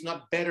opportunity is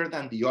not better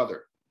than the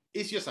other.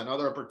 It's just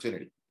another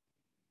opportunity.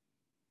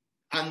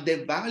 And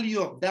the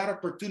value of that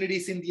opportunity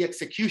is in the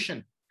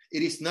execution.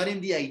 It is not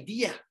in the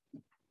idea.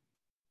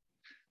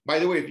 By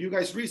the way, if you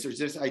guys research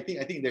this, I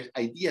think there's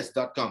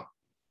ideas.com.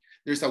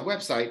 There's a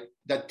website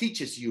that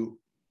teaches you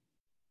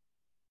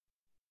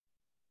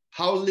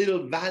how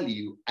little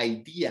value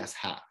ideas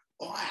have.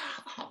 Oh,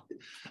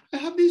 I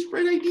have this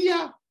great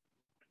idea.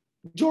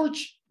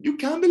 George, you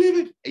can't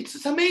believe it.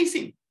 It's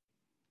amazing.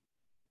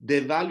 The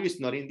value is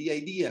not in the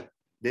idea.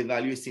 The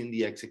value is in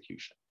the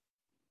execution.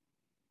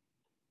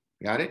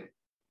 Got it?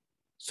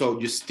 So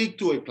you stick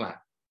to a plan.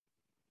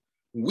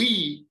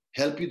 We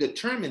help you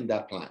determine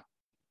that plan.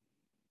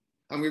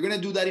 And we're going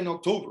to do that in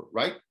October,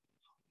 right?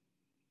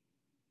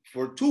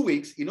 For 2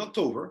 weeks in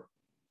October,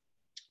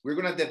 we're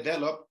going to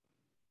develop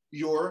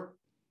your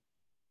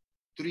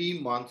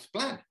 3-month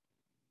plan.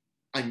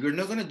 And you're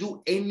not going to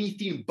do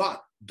anything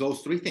but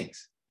those 3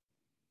 things.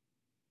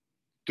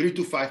 3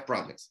 to 5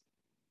 projects.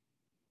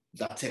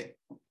 That's it.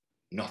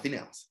 Nothing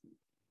else.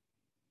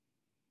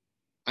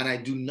 And I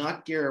do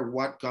not care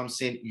what comes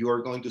in.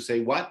 You're going to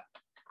say what?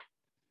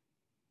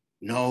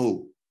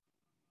 No.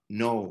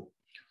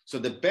 So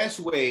the best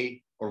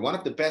way, or one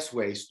of the best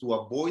ways to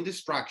avoid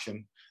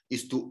distraction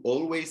is to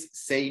always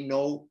say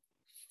no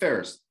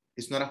first.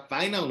 It's not a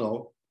final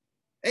no.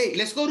 Hey,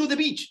 let's go to the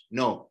beach.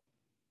 No.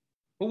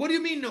 But what do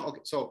you mean no?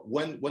 Okay, so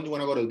when do you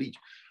want to go to the beach?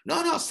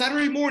 No,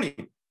 Saturday morning.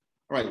 All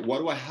right, what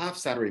do I have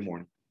Saturday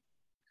morning?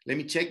 Let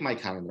me check my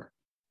calendar.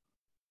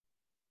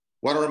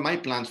 What are my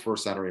plans for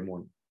Saturday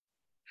morning?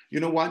 You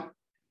know what?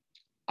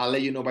 I'll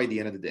let you know by the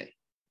end of the day.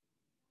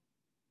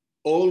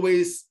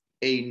 Always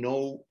a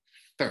no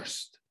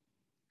first.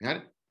 Got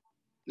it?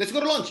 Let's go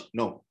to lunch.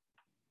 No.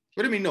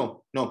 What do you mean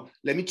no? No.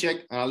 Let me check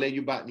and I'll let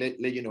you back,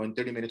 let you know in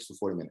 30 minutes to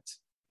 40 minutes.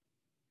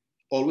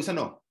 Always a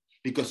no.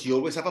 Because you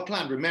always have a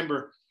plan.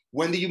 Remember,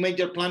 when did you make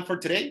your plan for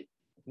today?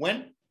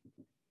 When?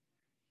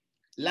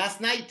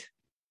 Last night.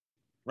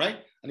 Right?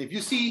 And if you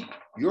see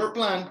your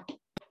plan,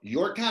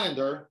 your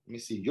calendar, let me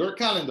see, your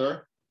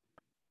calendar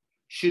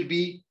should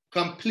be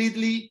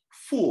completely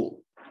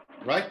full,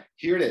 right?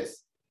 Here it is.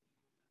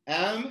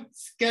 I'm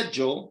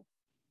scheduled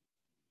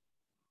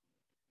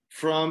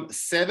from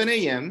 7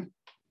 a.m.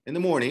 in the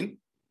morning,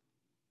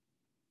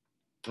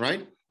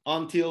 right?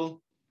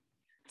 Until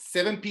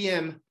 7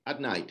 p.m.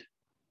 at night.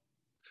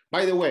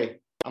 By the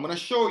way, I'm gonna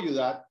show you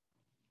that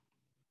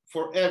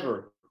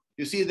forever.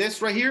 You see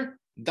this right here?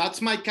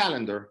 That's my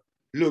calendar.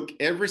 Look,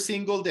 every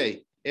single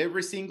day,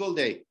 every single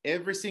day,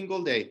 every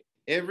single day,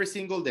 every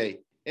single day,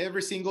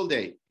 every single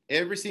day,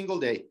 every single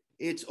day.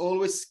 It's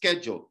always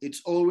scheduled.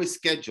 It's always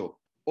scheduled.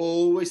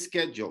 Always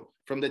scheduled.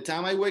 From the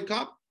time I wake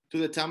up to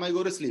the time I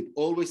go to sleep.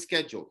 Always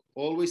scheduled.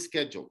 Always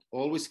scheduled.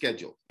 Always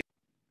scheduled.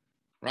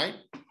 Right?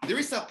 There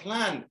is a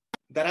plan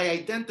that I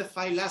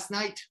identified last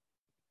night.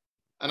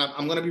 And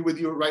I'm going to be with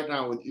you right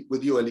now,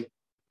 with you, Eli.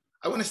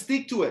 I want to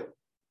stick to it.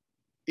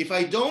 If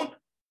I don't,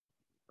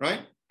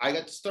 right, I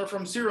got to start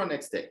from zero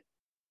next day.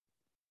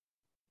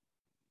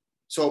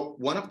 So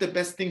one of the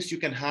best things you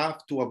can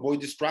have to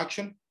avoid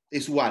distraction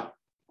is what?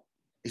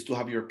 Is to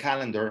have your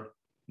calendar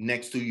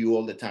next to you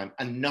all the time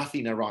and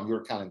nothing around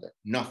your calendar.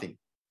 Nothing.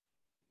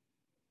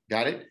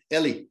 Got it?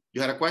 Ellie,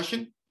 you had a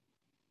question?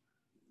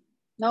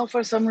 No,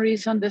 for some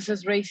reason, this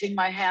is raising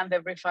my hand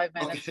every 5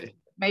 minutes. Okay.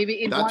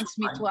 Maybe it wants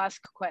me to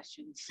ask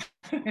questions.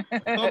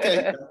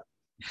 Okay.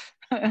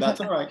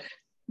 That's all right.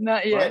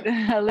 Not yet.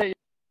 Right? I'll let you.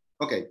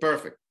 Okay,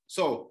 perfect.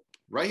 So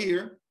right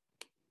here,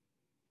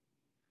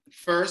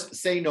 first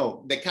say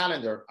no. The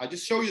calendar, I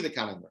just show you the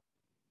calendar,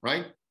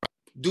 right?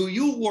 Do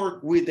you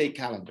work with a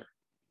calendar?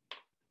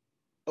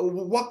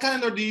 What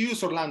calendar do you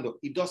use, Orlando?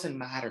 It doesn't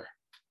matter.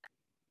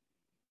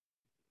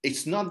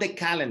 It's not the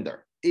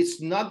calendar.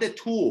 It's not the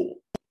tool.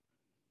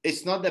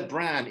 It's not the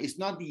brand. It's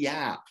not the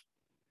app.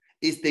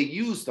 It's the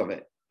use of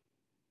it.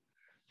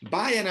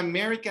 Buy an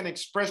American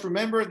Express.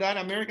 Remember that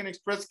American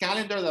Express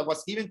calendar that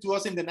was given to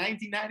us in the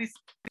 1990s?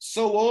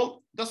 So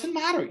old, doesn't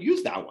matter.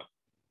 Use that one.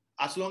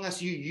 As long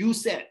as you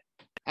use it.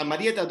 And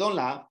Marietta, don't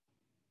laugh.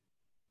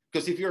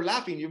 Because if you're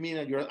laughing, you mean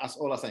that you're as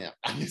old as I am.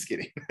 I'm just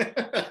kidding.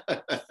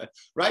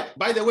 Right?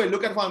 By the way,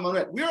 look at Juan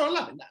Manuel. We're all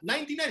laughing.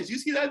 1990s. You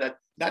see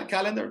that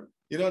calendar?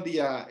 You know,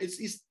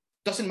 it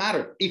doesn't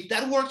matter. If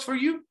that works for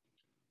you,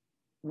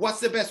 what's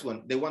the best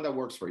one? The one that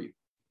works for you.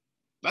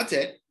 That's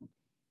it.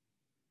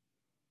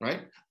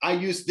 Right? I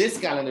use this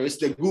calendar. It's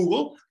the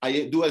Google.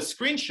 I do a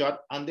screenshot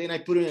and then I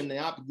put it in the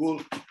app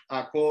Google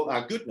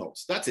called Good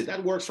Notes. That's it.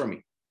 That works for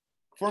me.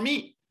 For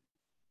me,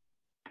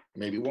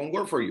 maybe it won't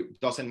work for you.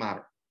 Doesn't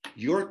matter.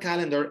 Your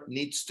calendar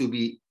needs to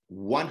be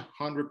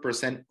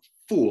 100%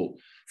 full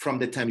from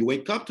the time you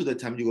wake up to the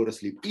time you go to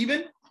sleep.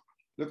 Even,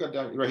 look at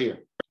that right here.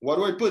 What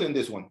do I put in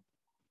this one?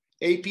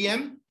 8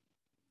 p.m.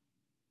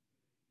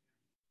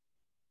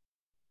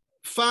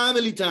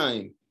 Family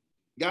time.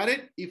 Got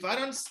it? If I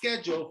don't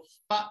schedule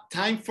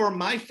time for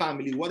my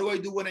family, what do I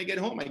do when I get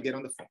home? I get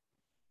on the phone.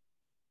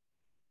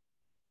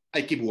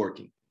 I keep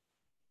working.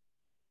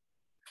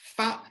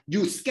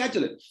 You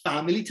schedule it,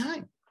 family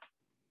time.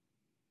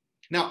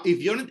 Now, if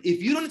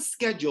you don't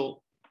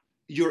schedule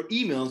your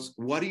emails,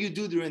 what do you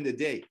do during the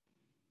day?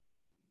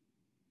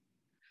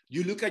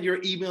 You look at your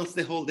emails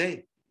the whole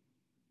day.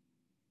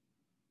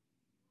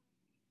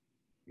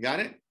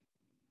 Got it?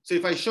 So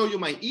if I show you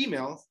my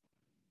emails,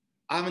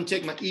 I haven't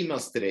checked my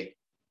emails today,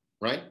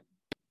 right?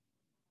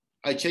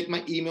 I check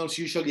my emails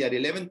usually at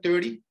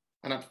 11:30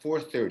 and at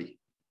 4:30.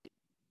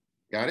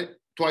 Got it?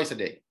 Twice a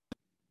day.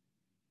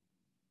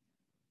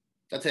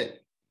 That's it.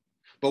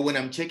 But when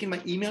I'm checking my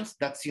emails,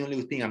 that's the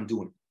only thing I'm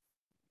doing.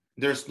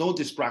 There's no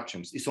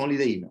distractions. It's only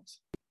the emails.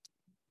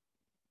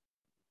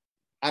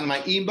 And my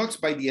inbox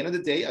by the end of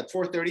the day at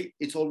 4:30,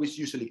 it's always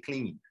usually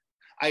clean.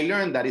 I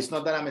learned that it's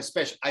not that I'm a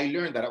special. I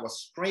learned that I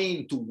was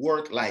trained to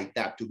work like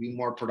that, to be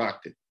more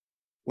productive.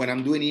 When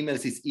I'm doing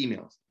emails, it's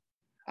emails.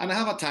 And I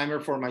have a timer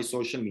for my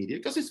social media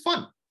because it's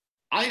fun.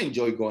 I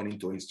enjoy going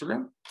into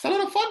Instagram. It's a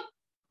lot of fun.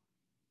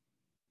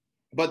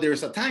 But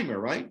there's a timer,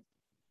 right?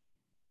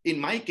 In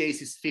my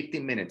case, it's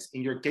 15 minutes.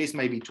 In your case, it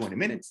might be 20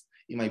 minutes.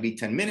 It might be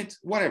 10 minutes,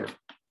 whatever,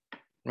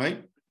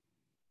 right?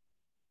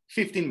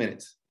 15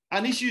 minutes.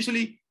 And it's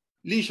usually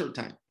leisure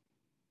time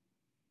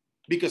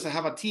because I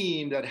have a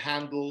team that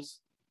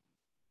handles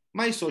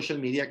my social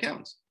media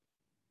accounts,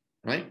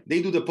 right?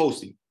 They do the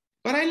posting.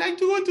 But I like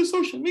to go into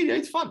social media.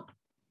 It's fun.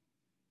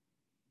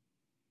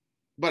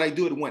 But I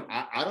do it when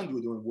I don't do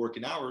it during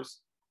working hours.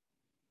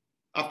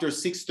 After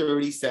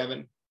 6:30,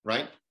 7,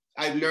 right?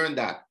 I've learned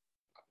that.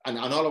 And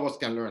all of us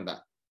can learn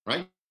that,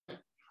 right?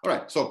 All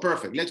right, so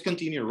perfect. Let's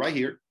continue right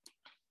here.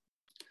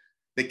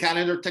 The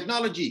calendar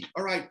technology.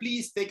 All right,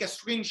 please take a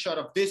screenshot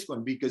of this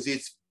one because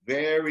it's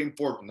very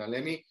important. Now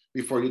let me,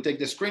 before you take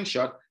the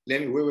screenshot, let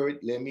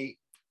me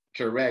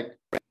correct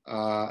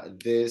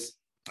this.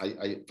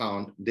 I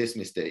found this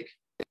mistake.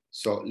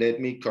 So let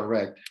me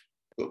correct,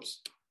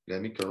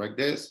 let me correct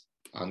this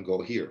and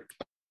go here.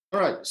 All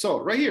right, so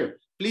right here,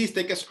 please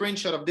take a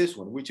screenshot of this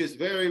one, which is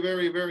very,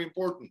 very, very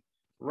important.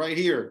 Right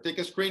here, take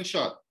a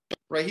screenshot.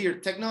 Right here,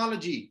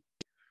 technology.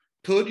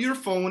 Put your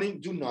phone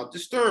in do not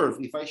disturb.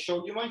 If I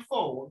show you my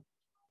phone,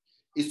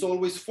 it's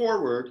always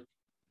forward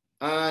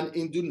and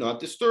in do not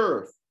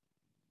disturb.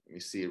 Let me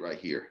see it right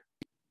here.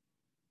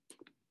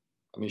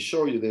 Let me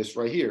show you this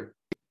right here.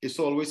 It's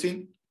always in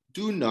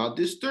do not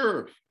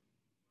disturb.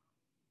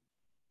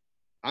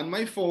 And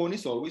my phone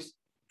is always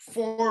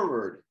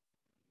forward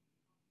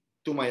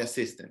to my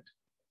assistant.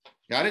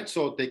 Got it?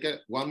 So take it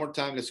one more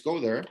time. Let's go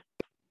there.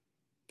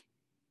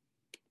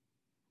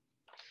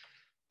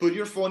 Put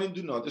your phone in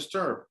do not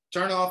disturb.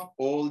 Turn off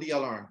all the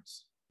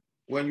alarms.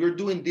 When you're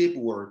doing deep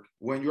work,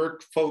 when you're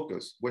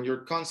focused, when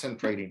you're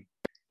concentrating,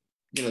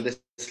 you know, the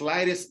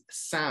slightest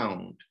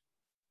sound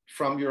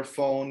from your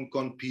phone,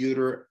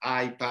 computer,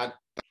 iPad,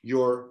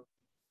 your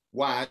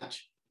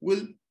watch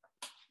will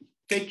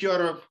take you out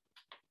of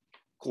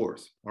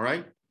course, all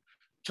right?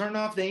 Turn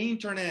off the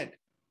internet.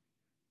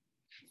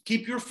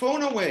 Keep your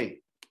phone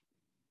away.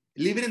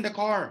 Leave it in the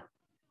car.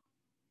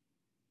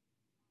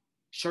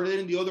 Shut it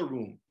in the other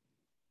room.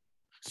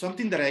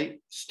 Something that I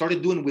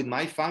started doing with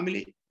my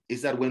family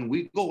is that when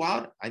we go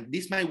out, and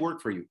this might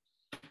work for you.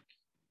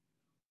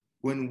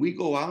 When we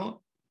go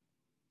out,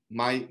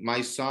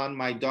 my son,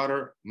 my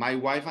daughter, my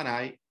wife, and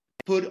I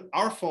put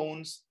our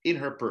phones in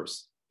her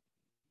purse,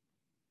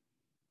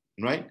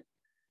 right?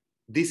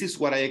 This is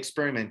what I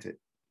experimented.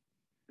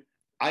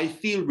 I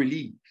feel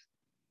relieved,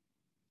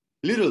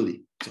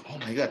 literally. So, oh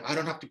my God, I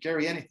don't have to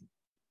carry anything,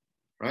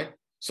 right?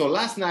 So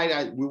last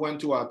night, we went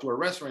to a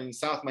restaurant in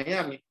South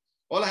Miami.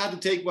 All I had to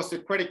take was the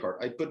credit card.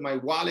 I put my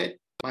wallet,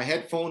 my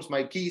headphones,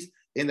 my keys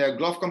in the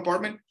glove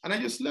compartment, and I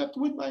just left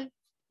with my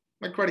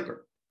credit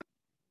card.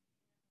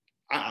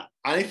 And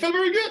I felt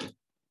very good,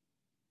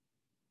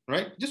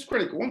 right? Just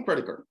one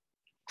credit card.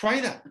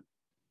 Try that.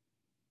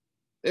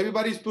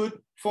 Everybody's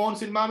put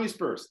phones in mommy's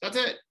purse. That's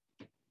it.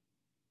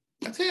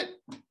 That's it.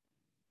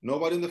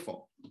 Nobody on the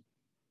phone.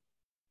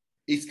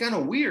 It's kind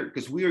of weird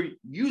because we are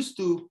used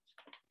to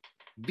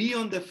be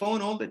on the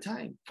phone all the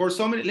time. For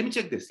so many, let me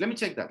check this. Let me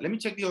check that. Let me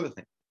check the other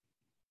thing.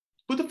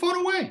 Put the phone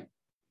away.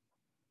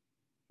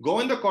 Go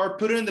in the car,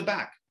 put it in the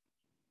back,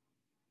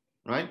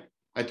 right?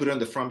 I put it in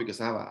the front because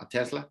I have a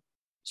Tesla.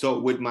 So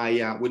with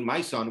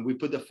my son, we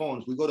put the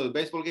phones, we go to the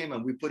baseball game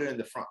and we put it in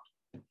the front.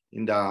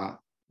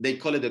 They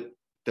call it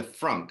the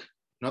frunk,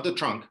 not the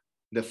trunk,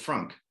 the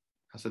frunk.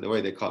 That's the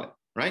way they call it,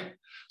 right?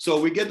 So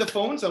we get the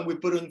phones and we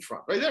put it in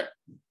front, right there.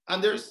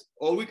 And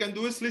all we can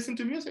do is listen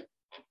to music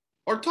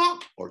or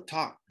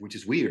talk, which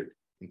is weird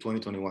in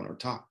 2021, or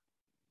talk,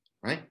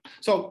 right?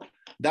 So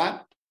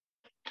that,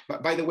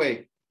 by the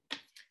way,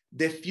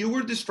 the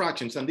fewer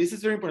distractions, and this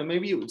is very important.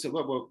 Maybe you say,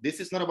 well, this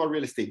is not about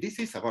real estate. This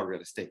is about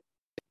real estate.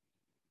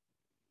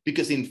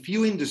 Because in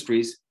few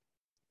industries,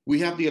 we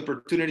have the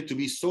opportunity to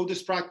be so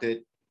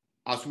distracted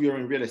as we are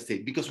in real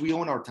estate because we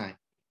own our time.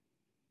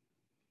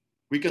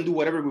 We can do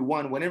whatever we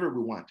want, whenever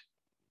we want.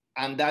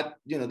 And that,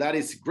 that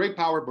is great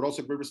power, but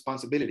also great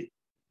responsibility.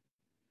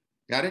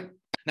 Got it?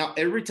 Now,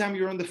 every time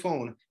you're on the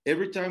phone,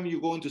 every time you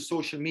go into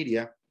social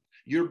media,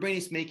 your brain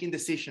is making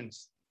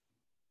decisions.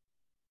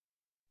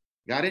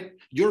 Got it?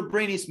 Your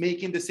brain is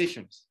making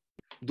decisions.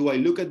 Do I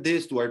look at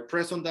this? Do I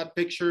press on that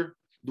picture?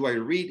 Do I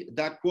read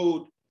that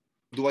quote?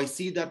 Do I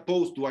see that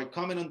post? Do I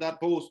comment on that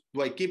post?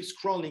 Do I keep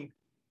scrolling?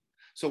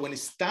 So when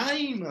it's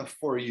time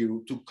for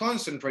you to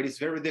concentrate, it's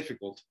very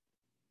difficult.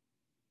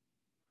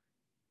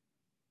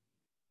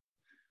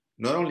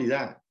 Not only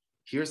that,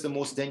 here's the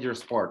most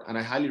dangerous part, and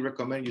I highly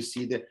recommend you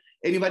see that.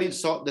 Anybody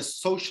saw The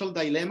Social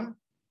Dilemma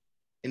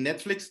in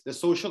Netflix? The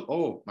Social,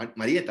 oh,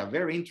 Marietta,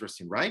 very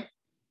interesting, right?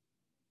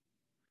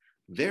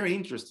 Very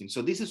interesting.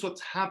 So this is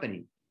what's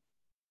happening.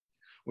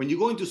 When you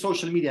go into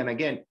social media, and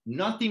again,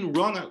 nothing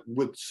wrong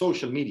with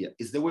social media,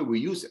 it's the way we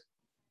use it.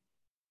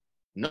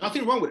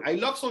 Nothing wrong with it. I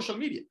love social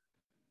media.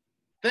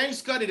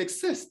 Thanks God it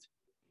exists.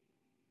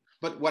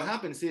 But what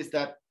happens is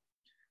that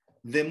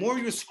the more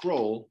you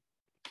scroll,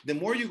 the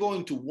more you go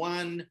into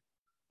one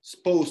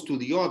post to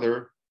the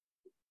other,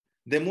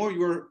 the more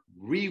you're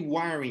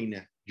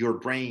rewiring your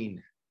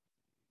brain.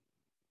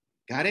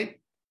 Got it?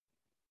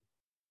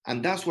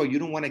 And that's why you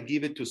don't want to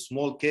give it to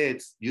small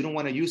kids. You don't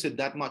want to use it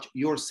that much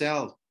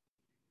yourself.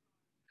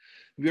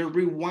 You're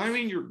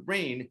rewiring your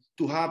brain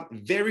to have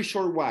very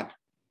short what?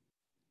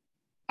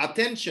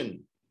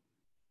 Attention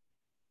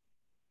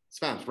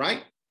spans,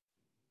 right?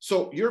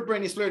 So your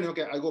brain is learning,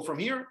 okay, I go from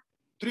here,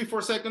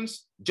 3-4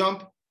 seconds,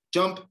 jump,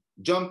 jump,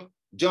 jump,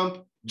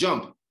 jump,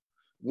 jump.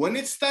 When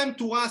it's time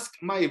to ask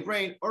my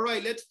brain, all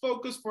right, let's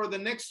focus for the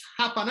next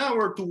half an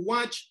hour to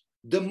watch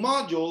the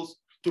modules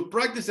to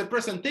practice a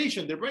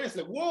presentation, the brain is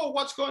like, whoa,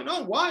 what's going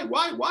on? Why?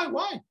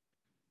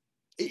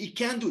 It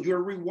can't do it.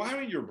 You're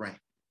rewiring your brain.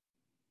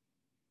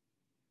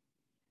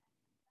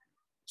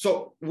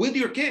 So with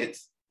your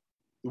kids,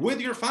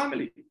 with your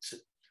family,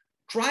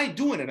 try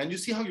doing it and you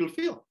see how you'll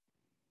feel.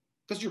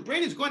 Because your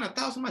brain is going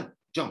 1,000 miles.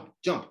 Jump,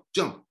 jump,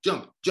 jump,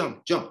 jump,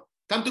 jump, jump.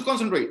 Time to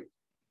concentrate.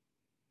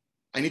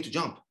 I need to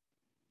jump.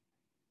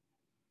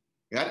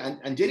 Yeah,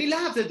 and Jenny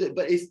laughs at it,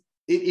 but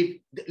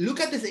look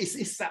at this.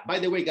 It's, by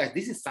the way, guys,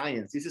 this is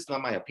science. This is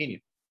not my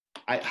opinion.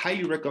 I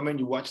highly recommend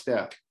you watch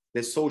the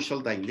Social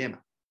Dilemma,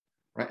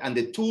 right? And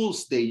the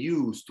tools they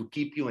use to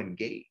keep you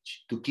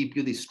engaged, to keep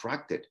you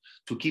distracted,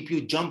 to keep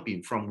you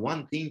jumping from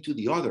one thing to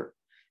the other,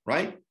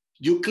 right?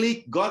 You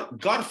click,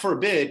 God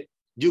forbid,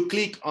 you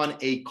click on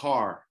a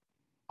car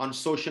on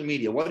social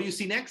media. What do you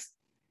see next?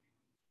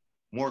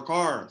 More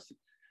cars.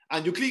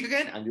 And you click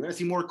again, and you're gonna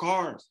see more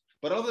cars.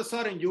 But all of a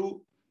sudden,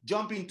 you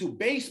jump into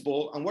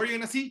baseball, and what are you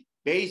gonna see?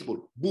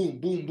 Baseball, boom,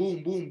 boom,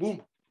 boom, boom,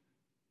 boom.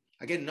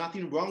 Again,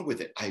 nothing wrong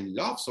with it. I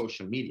love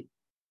social media.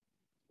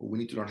 But we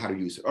need to learn how to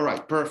use it. All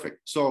right,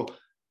 perfect. So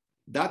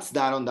that's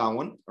that on that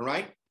one, all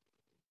right?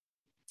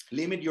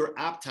 Limit your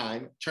app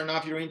time, turn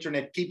off your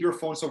internet, keep your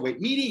phones away.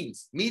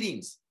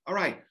 Meetings. All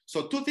right,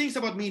 so 2 things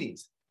about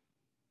meetings.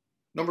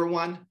 Number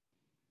 1,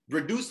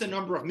 reduce the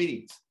number of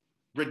meetings.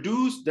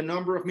 Reduce the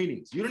number of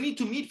meetings. You don't need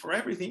to meet for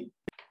everything.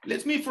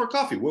 Let's meet for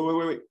coffee.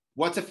 Wait.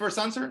 What's the first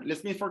answer?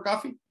 Let's meet for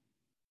coffee?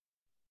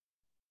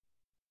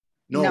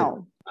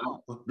 No.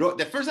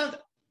 The first answer,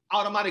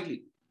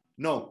 automatically,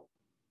 no.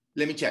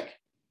 Let me check.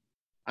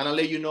 And I'll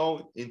let you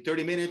know in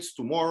 30 minutes,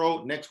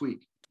 tomorrow, next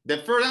week. The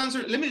first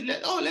answer,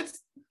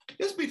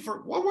 let's meet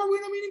for, what were we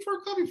not meeting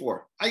for coffee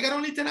for? I got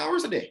only 10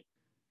 hours a day.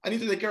 I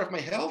need to take care of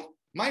my health,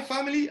 my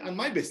family, and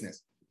my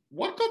business.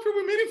 What coffee are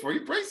we meeting for? Are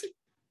you crazy?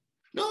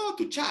 No,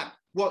 to chat.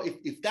 Well,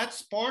 if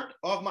that's part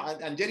of my,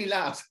 and Jenny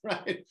laughs,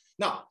 right?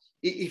 Now,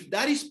 if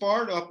that is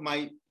part of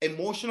my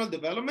emotional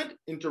development,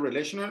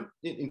 interrelational,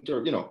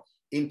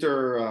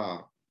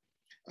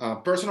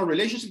 personal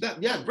relationship,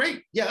 yeah,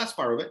 great. Yeah, that's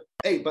part of it.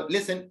 Hey, but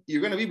listen,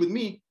 you're going to be with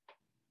me.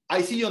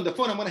 I see you on the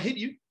phone. I'm going to hit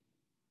you.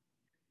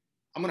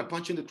 I'm going to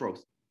punch you in the throat.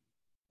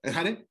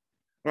 Got it?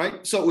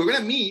 Right? So we're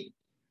going to meet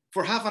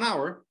for half an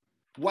hour.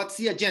 What's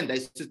the agenda?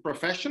 Is it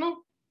professional?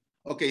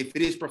 Okay, if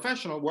it is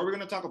professional, what are we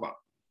going to talk about?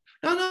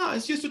 No,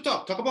 it's just to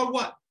talk. Talk about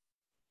what?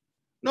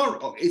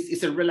 No,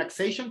 it's a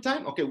relaxation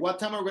time. Okay, what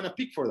time are we going to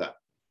pick for that?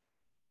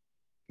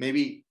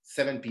 Maybe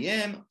 7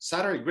 p.m.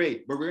 Saturday,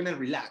 great. But we're going to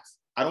relax.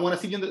 I don't want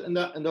to see you in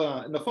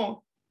the phone.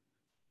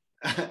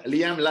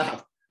 Liam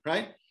laughed,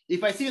 right?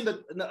 If I see you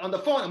on the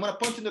phone, I'm going to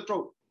punch you in the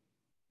throat,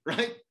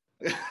 right?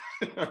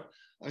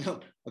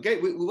 Okay,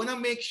 we want to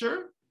make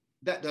sure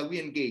that we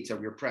engage,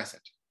 that we're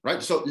present,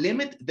 right? So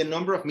limit the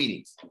number of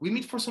meetings. We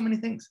meet for so many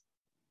things.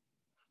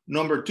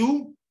 Number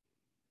 2,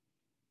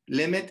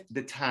 limit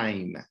the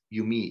time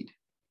you meet.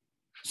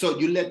 So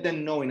you let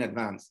them know in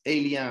advance.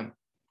 Hey, Liam,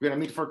 we're going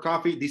to meet for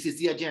coffee. This is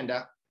the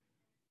agenda.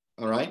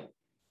 All right?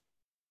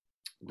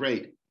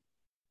 Great.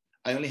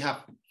 I only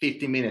have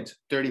 50 minutes,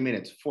 30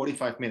 minutes,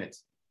 45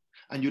 minutes.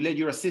 And you let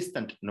your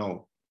assistant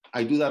know.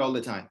 I do that all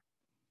the time.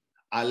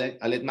 I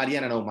let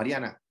Mariana know.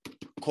 Mariana,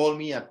 call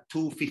me at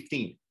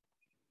 2:15,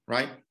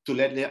 right? To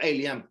let, hey,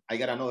 Liam, I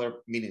got another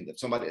meeting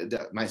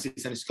that my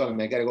assistant is calling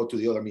me, I got to go to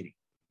the other meeting.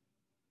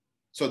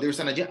 So there's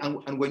an agenda.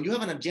 And when you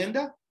have an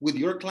agenda with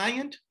your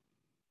client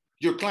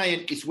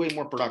is way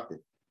more productive.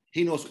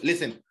 He knows,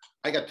 listen,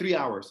 I got 3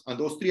 hours. On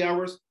those 3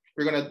 hours,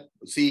 we're going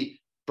to see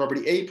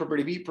property A,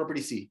 property B,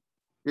 property C.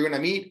 We're going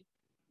to meet.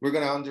 We're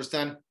going to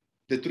understand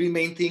the 3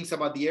 main things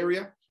about the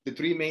area, the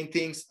 3 main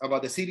things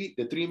about the city,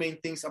 the 3 main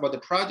things about the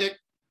project,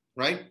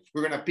 right?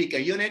 We're going to pick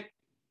a unit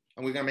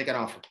and we're going to make an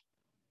offer,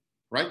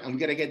 right? And we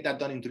got to get that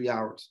done in 3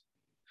 hours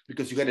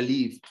because you got to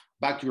leave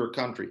back to your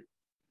country,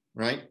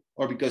 right?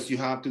 Or because you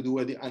have to do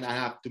it and I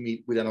have to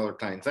meet with another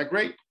client. Is that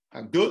great?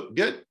 Good,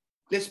 good.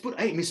 Let's put,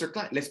 hey, Mr.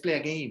 Client, let's play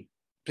a game.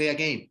 Play a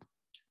game.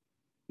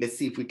 Let's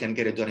see if we can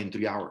get it done in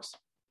 3 hours.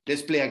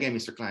 Let's play a game,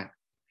 Mr. Client.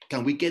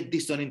 Can we get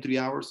this done in 3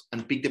 hours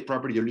and pick the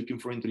property you're looking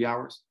for in 3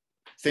 hours?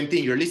 Same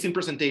thing, your listing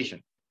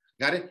presentation.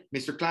 Got it?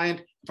 Mr.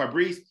 Client,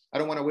 Fabrice, I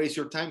don't want to waste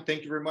your time.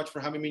 Thank you very much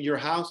for having me in your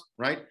house,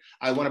 right?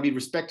 I want to be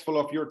respectful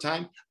of your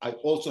time. I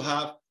also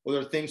have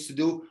other things to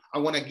do. I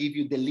want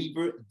to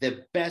deliver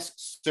the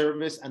best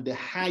service and the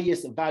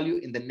highest value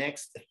in the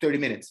next 30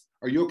 minutes.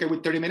 Are you okay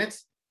with 30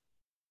 minutes?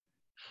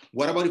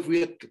 What about if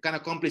we can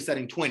accomplish that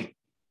in 20?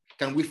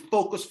 Can we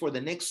focus for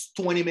the next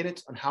 20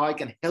 minutes on how I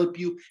can help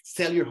you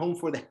sell your home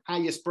for the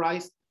highest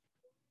price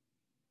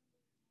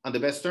and the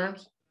best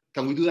terms?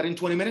 Can we do that in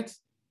 20 minutes?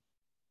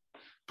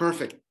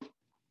 Perfect.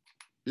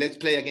 Let's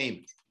play a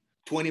game.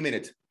 20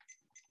 minutes.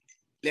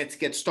 Let's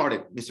get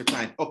started, Mr.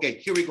 Client. Okay,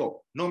 here we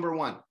go. Number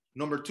 1,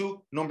 number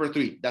 2, number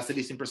 3. That's the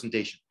listing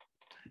presentation.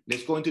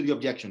 Let's go into the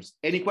objections.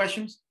 Any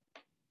questions?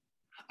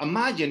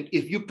 Imagine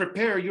if you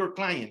prepare your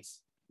clients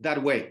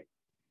that way,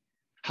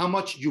 how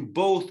much you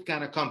both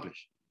can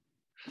accomplish,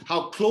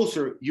 how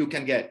closer you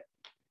can get,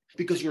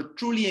 because you're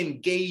truly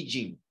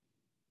engaging,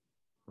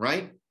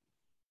 right?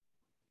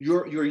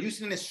 You're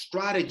using a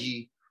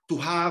strategy to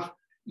have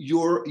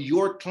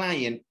your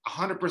client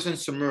 100%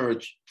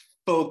 submerged,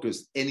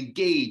 focused,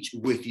 engage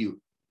with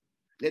you.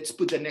 Let's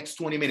put the next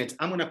 20 minutes.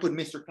 I'm going to put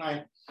Mr.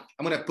 Client,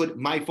 I'm going to put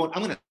my phone,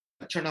 I'm going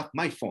to turn off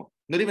my phone.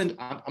 Not even,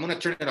 I'm going to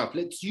turn it off.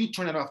 Let's you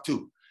turn it off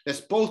too.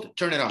 Let's both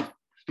turn it off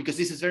because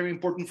this is very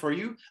important for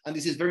you and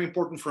this is very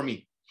important for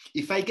me.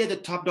 If I get the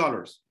top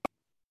dollars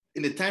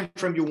in the time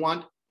frame you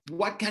want,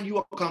 what can you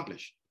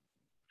accomplish?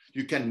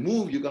 You can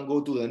move, you can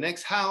go to the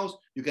next house,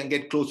 you can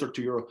get closer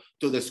to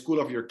the school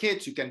of your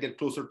kids, you can get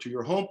closer to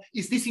your home.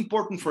 Is this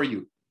important for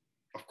you?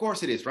 Of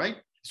course it is, right?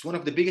 It's one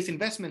of the biggest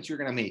investments you're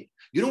gonna make.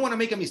 You don't wanna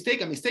make a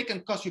mistake. A mistake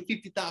can cost you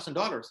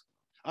 $50,000.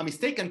 A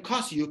mistake can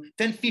cost you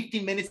 10,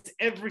 15 minutes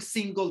every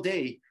single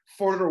day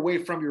further away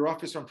from your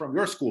office or from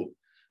your school,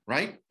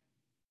 right?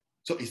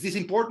 So is this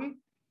important?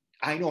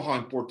 I know how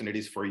important it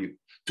is for you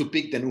to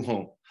pick the new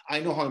home. I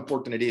know how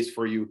important it is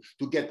for you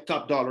to get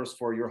top dollars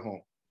for your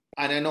home.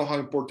 And I know how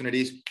important it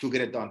is to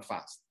get it done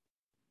fast.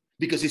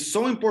 Because it's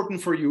so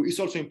important for you, it's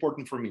also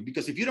important for me.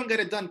 Because if you don't get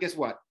it done, guess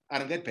what? I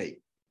don't get paid,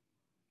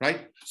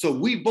 right? So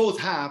we both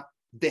have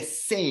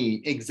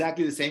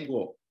exactly the same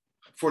goal.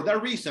 For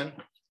that reason,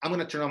 I'm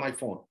gonna turn on my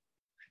phone.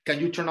 Can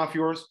you turn off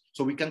yours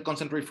so we can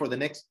concentrate for the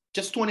next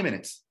just 20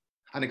 minutes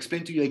and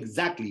explain to you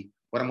exactly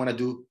what I'm gonna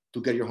do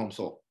to get your home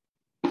sold?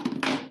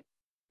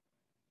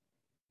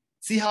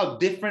 See how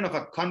different of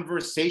a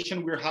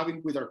conversation we're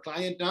having with our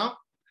client now?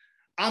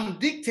 I'm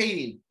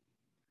dictating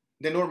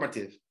the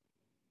normative,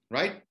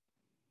 right?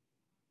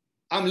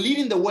 I'm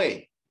leading the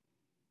way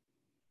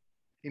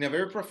in a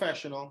very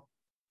professional,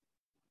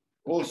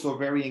 also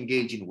very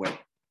engaging way.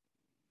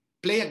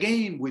 Play a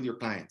game with your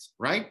clients,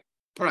 right?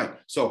 All right,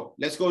 so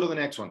let's go to the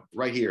next one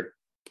right here.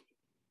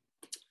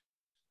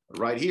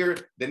 Right here,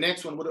 the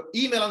next one,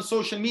 email and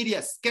social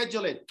media,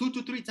 schedule it 2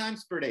 to 3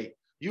 times per day.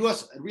 You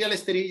as real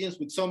estate agents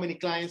with so many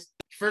clients,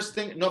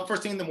 not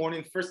first thing in the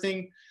morning, first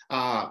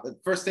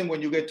thing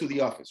when you get to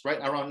the office, right?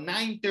 Around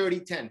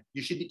 9:30, 10,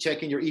 you should be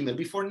checking your email.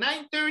 Before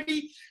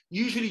 9:30,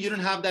 usually you don't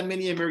have that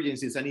many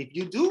emergencies. And if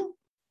you do,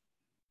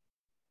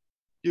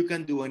 you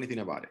can't do anything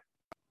about it.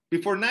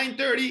 Before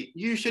 9:30,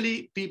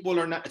 usually people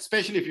are not,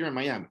 especially if you're in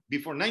Miami.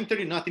 Before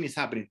 9:30, nothing is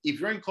happening. If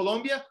you're in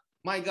Colombia,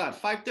 my God,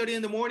 5:30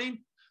 in the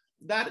morning,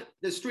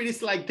 the street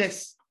is like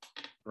this.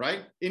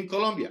 Right? In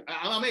Colombia.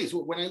 I'm amazed.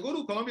 When I go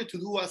to Colombia to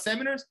do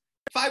seminars,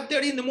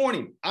 5:30 in the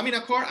morning, I'm in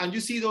a car and you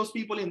see those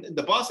people in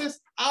the buses,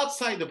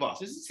 outside the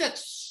buses. It's like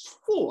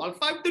full at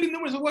 5:30 in the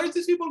morning. So why is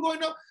these people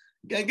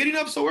getting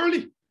up so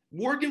early?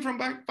 Working from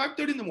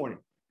 5:30 in the morning.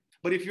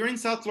 But if you're in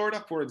South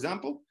Florida, for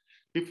example,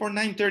 before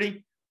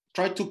 9:30,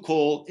 try to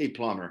call a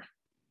plumber,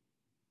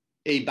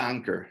 a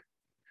banker.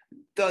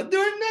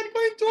 They're not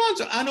going to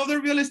answer. Another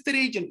real estate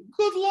agent.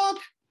 Good luck.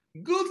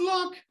 Good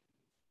luck.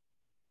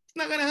 It's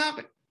not going to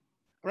happen.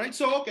 Right?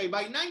 So, okay,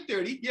 by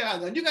 9:30, yeah,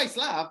 and you guys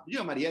laugh. You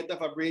know, Marietta,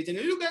 Fabrice, and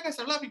you guys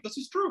are laughing because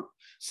it's true.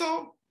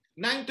 So,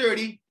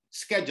 9:30,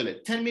 schedule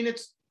it. 10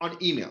 minutes on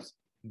emails.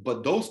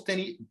 But those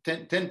 10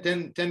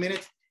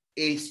 minutes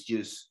is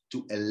just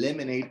to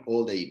eliminate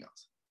all the emails.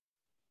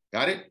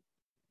 Got it?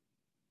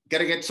 Got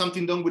to get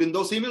something done within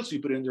those emails, so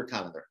you put it in your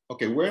calendar.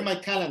 Okay, where in my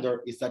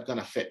calendar is that going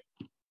to fit?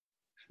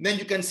 Then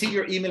you can see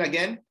your email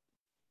again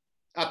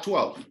at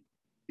 12,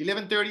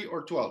 11:30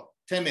 or 12,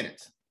 10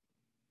 minutes.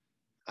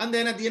 And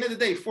then at the end of the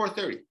day,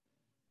 4:30,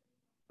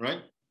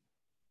 right?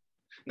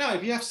 Now,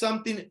 if you have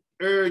something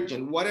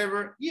urgent,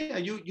 whatever, yeah,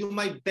 you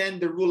might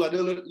bend the rule a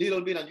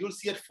little bit and you'll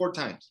see it 4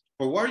 times.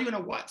 But why are you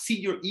gonna see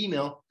your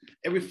email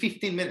every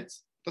 15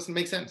 minutes? Doesn't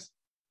make sense.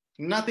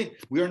 Nothing,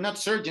 we are not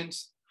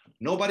surgeons.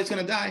 Nobody's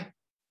gonna die.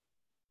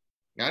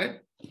 Got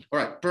it? All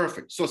right,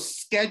 perfect. So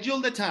schedule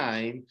the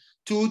time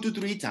 2 to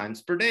 3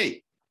 times per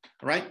day,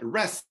 right?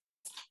 Rest,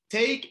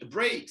 take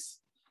breaks,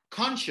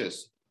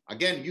 conscious.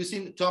 Again,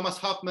 using Thomas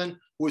Hoffman,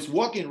 who is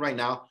walking right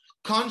now,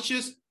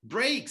 conscious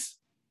breaks.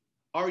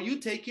 Are you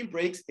taking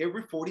breaks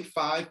every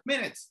 45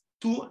 minutes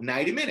to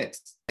 90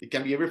 minutes? It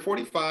can be every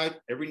 45,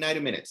 every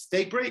 90 minutes.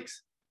 Take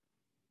breaks.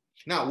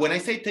 Now, when I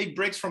say take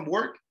breaks from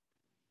work,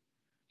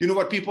 you know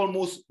what people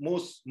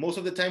most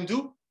of the time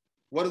do?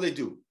 What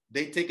do?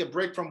 They take a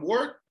break from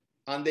work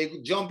and they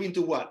jump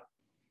into what?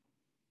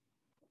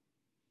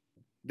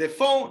 The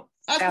phone.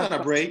 That's not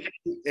a break.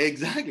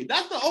 Exactly.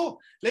 That's the, oh,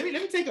 let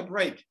me take a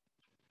break.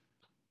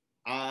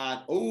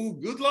 Oh,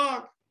 good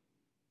luck.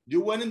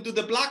 You went into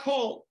the black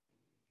hole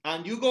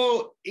and you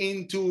go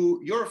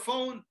into your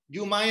phone,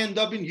 you might end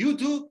up in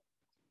YouTube,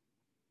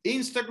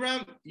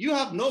 Instagram. You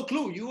have no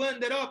clue. You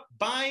ended up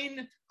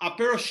buying a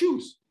pair of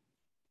shoes.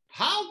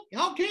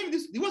 How came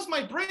this? It was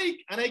my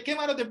break and I came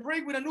out of the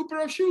break with a new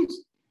pair of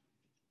shoes,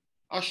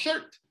 a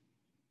shirt,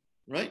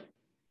 right?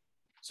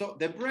 So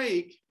the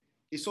break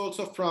is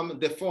also from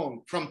the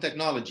phone, from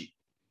technology,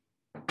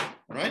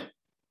 right?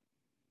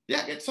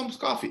 Yeah, get some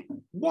coffee,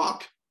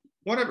 walk,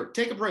 whatever,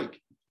 take a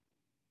break.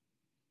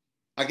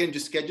 Again,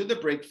 just schedule the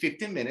break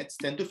 15 minutes,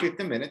 10 to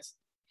 15 minutes,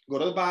 go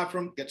to the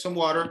bathroom, get some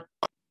water,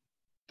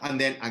 and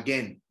then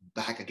again,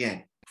 back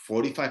again,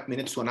 45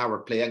 minutes to an hour,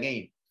 play a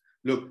game.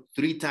 Look,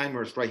 3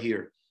 timers right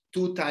here,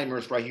 2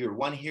 timers right here,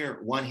 1 here,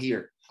 1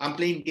 here. I'm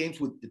playing games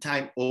with the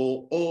time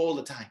all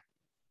the time.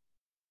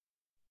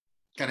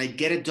 Can I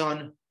get it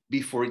done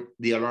before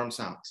the alarm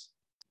sounds?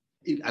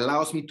 It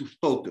allows me to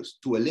focus,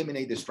 to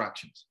eliminate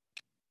distractions,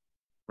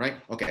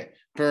 right? Okay,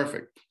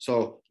 perfect.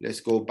 So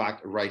let's go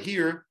back right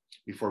here.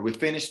 Before we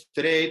finish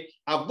today,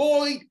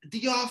 avoid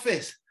the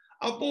office.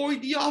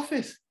 Avoid the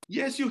office.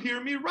 Yes, you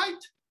hear me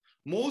right.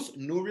 Most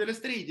new real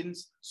estate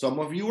agents, some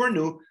of you are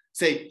new,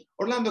 say,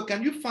 Orlando,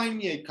 can you find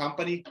me a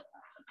company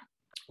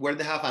where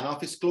they have an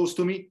office close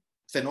to me? I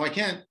say, no, I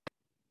can't.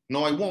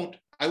 No, I won't.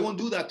 I won't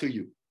do that to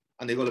you.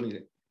 And they go to me,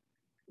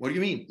 what do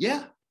you mean?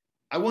 Yeah,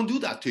 I won't do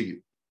that to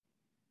you.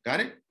 Got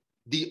it?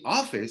 The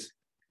office,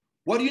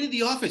 what do you need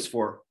the office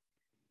for?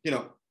 You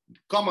know,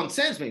 common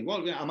sense, man.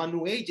 Well, I'm a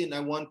new agent. I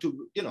want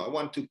to, I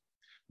want to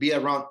be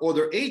around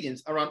other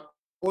agents, around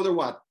other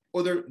what?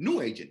 Other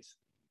new agents.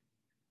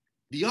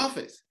 The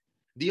office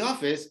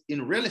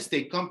in real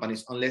estate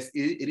companies, unless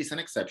it is an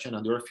exception,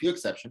 and there are a few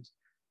exceptions,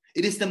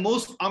 it is the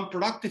most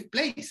unproductive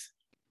place.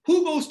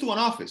 Who goes to an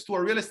office, to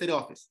a real estate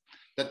office?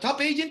 The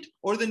top agent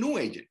or the new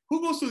agent?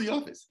 Who goes to the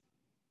office?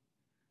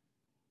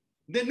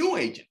 The new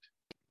agent.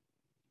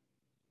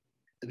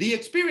 The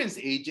experienced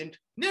agent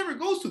never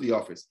goes to the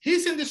office.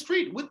 He's in the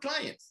street with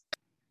clients.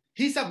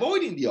 He's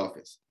avoiding the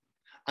office.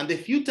 And the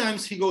few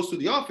times he goes to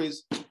the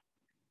office,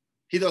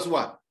 he does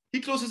what? He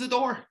closes the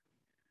door.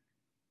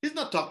 He's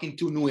not talking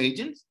to new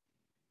agents.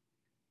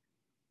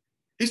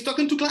 He's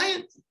talking to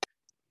clients.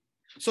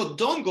 So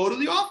don't go to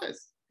the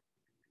office.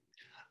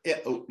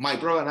 My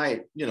brother and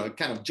I,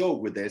 kind of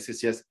joke with this.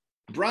 It's just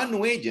brand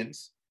new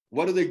agents,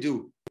 what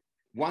do?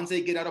 Once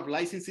they get out of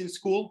licensing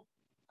school,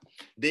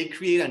 they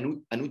create a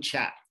new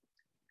chat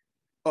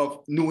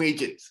of new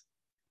agents.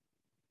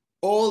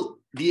 All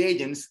the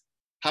agents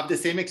have the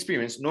same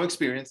experience, no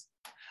experience,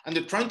 and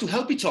they're trying to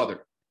help each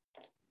other.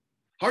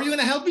 How are you going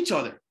to help each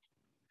other?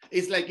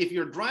 It's like if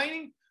you're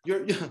drowning,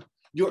 you're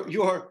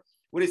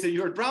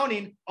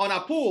drowning on a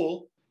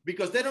pool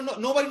because they don't know,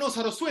 nobody knows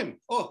how to swim.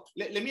 Oh,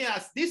 let me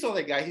ask this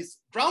other guy, he's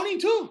drowning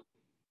too.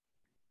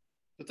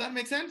 Does that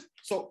make sense?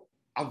 So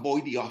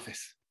avoid the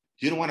office.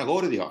 You don't want to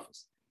go to the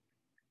office.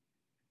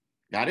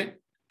 Got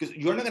it? Because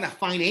you're not going to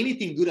find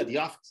anything good at the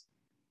office.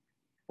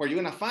 What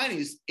you're going to find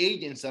is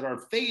agents that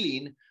are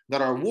failing,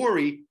 that are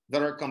worried,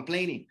 that are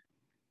complaining.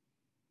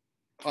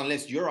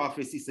 Unless your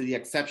office is the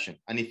exception.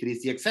 And if it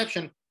is the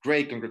exception,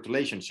 great,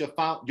 congratulations. You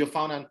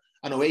found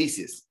an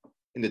oasis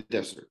in the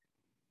desert.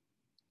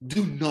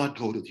 Do not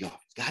go to the office.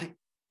 Got it?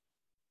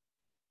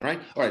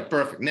 All right,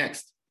 perfect.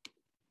 Next.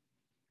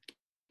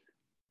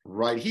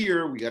 Right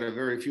here, we got a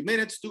very few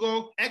minutes to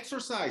go.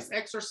 Exercise.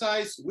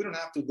 We don't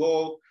have to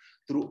go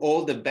through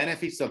all the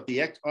benefits of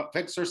the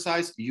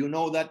exercise. You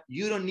know that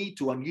you don't need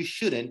to, and you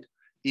shouldn't.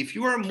 If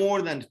you are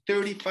more than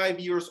 35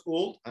 years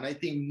old, and I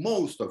think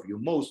most of you,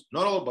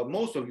 not all, but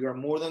most of you are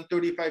more than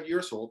 35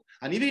 years old,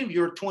 and even if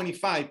you're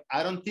 25,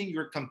 I don't think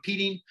you're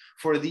competing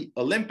for the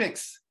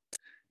Olympics.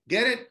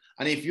 Get it?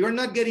 And if you're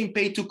not getting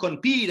paid to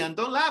compete, and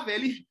don't laugh,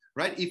 Ellie,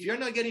 right? If you're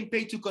not getting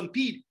paid to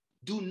compete,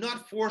 do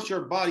not force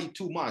your body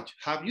too much.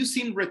 Have you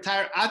seen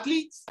retired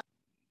athletes?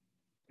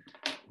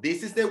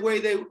 This is the way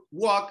they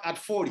walk at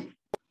 40.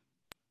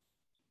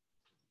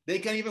 They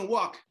can't even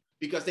walk.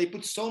 because they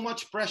put so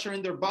much pressure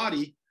in their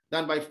body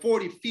that by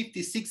 40,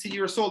 50, 60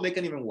 years old, they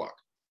can't even walk.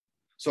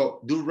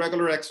 So do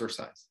regular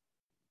exercise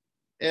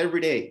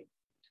every day,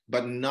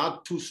 but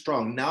not too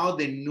strong. Now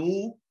the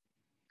new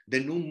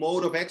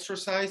mode of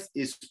exercise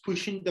is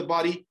pushing the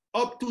body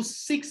up to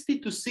 60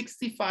 to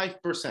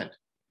 65%,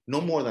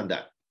 no more than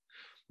that,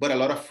 but a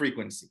lot of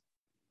frequency.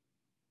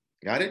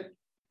 Got it?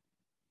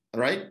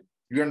 All right.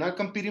 You're not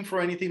competing for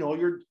anything.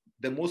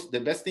 The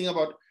best thing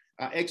about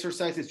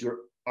exercise is you're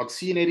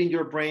oxygenating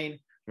your brain,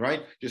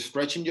 right? You're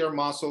stretching your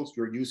muscles,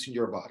 you're using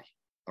your body.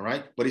 All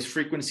right. But it's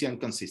frequency and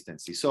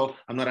consistency. So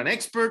I'm not an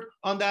expert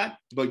on that,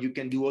 but you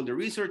can do all the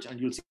research and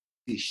you'll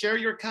see. Share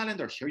your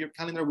calendar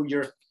with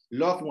your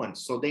loved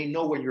ones so they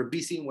know when you're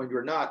busy and when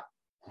you're not.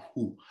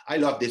 Ooh, I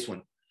love this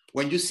one.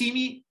 When you see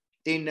me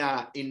in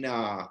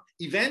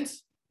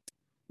events,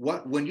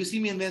 when you see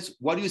me in events,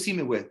 what do you see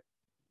me with?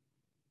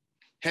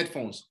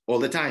 Headphones all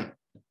the time.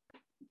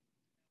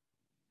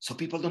 So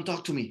people don't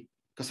talk to me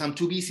because I'm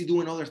too busy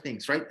doing other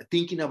things, right?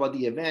 Thinking about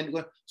the event.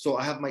 So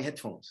I have my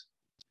headphones,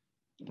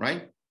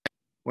 right?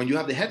 When you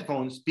have the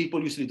headphones,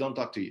 people usually don't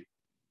talk to you.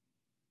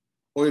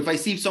 Or if I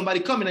see somebody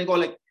coming, I go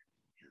like,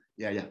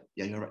 yeah,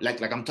 you're right.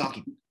 Like I'm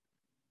talking,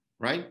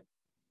 right?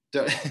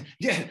 So,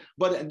 yeah,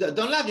 but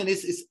don't laugh.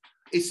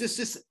 It's just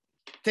this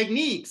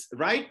techniques,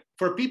 right?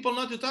 For people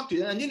not to talk to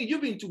you. And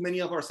you've been to many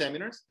of our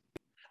seminars.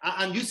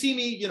 And you see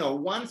me,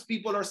 once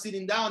people are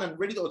sitting down and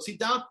ready to sit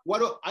down,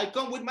 I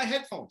come with my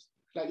headphones,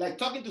 like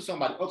talking to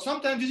somebody. Or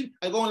sometimes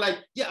I go like,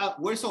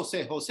 where's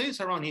Jose? Jose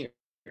is around here.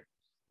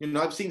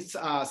 I've seen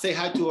say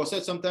hi to Jose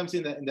sometimes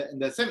in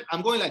the seminar.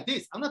 I'm going like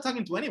this. I'm not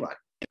talking to anybody.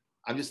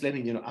 I'm just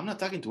letting you know, I'm not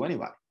talking to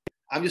anybody.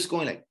 I'm just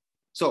going like,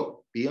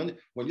 so beyond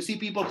when you see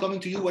people coming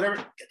to you, whatever,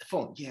 get the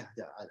phone. Yeah.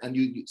 And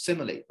you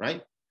simulate,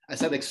 right? I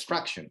said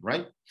extraction,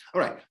 right? All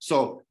right.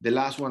 So the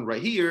last one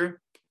right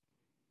here,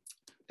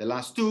 the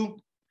last two.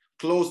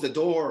 Close the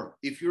door.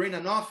 If you're in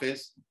an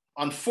office,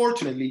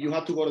 unfortunately, you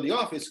have to go to the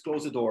office,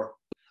 close the door.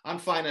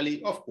 And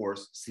finally, of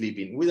course,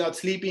 sleeping. Without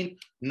sleeping,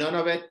 none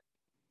of it,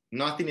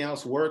 nothing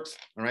else works,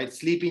 all right?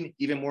 Sleeping,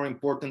 even more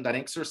important than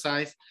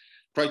exercise.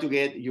 Try to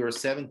get your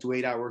 7 to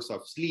 8 hours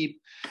of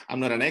sleep. I'm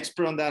not an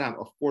expert on that.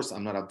 Of course,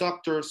 I'm not a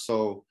doctor,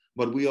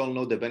 but we all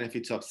know the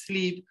benefits of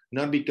sleep,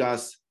 not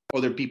because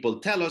other people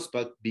tell us,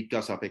 but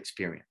because of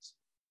experience,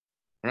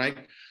 all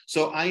right?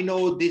 So I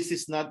know this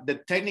is not the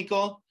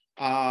technical,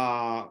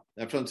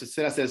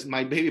 Francesca says,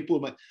 my baby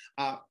pool.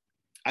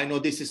 I know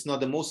this is not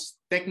the most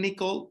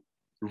technical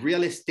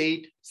real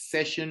estate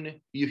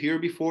session you hear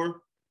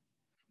before,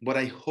 but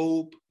I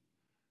hope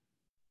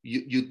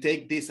you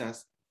take this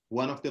as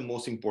one of the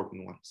most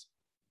important ones.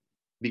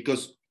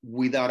 Because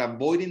without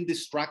avoiding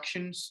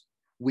distractions,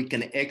 we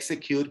can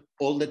execute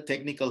all the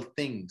technical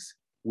things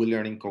we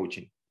learn in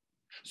coaching.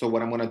 So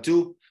what I'm going to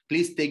do,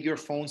 please take your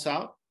phones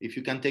out. If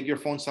you can take your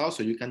phones out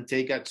so you can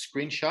take a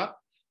screenshot,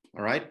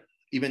 all right?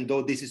 Even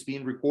though this is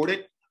being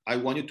recorded, I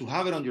want you to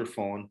have it on your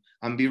phone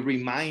and be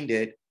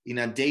reminded in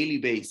a daily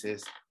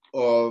basis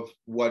of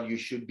what you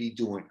should be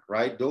doing,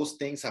 right? Those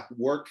things have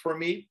worked for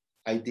me.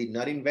 I did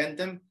not invent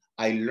them.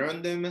 I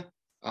learned them.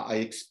 I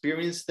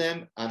experienced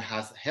them and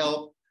have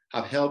helped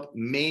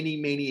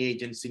many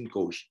agents in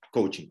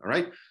coaching, all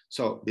right?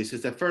 So this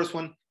is the first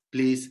one.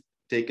 Please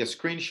take a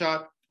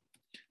screenshot.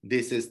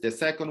 This is the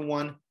second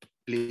one.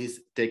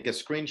 Please take a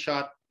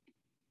screenshot,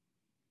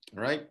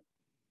 all right?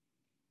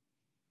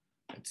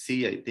 Let's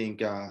see, I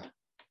think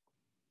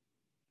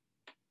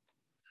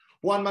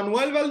Juan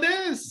Manuel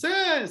Valdez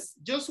says,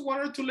 just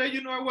wanted to let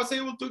you know I was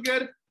able to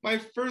get my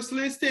first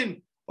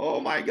listing.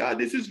 Oh my God,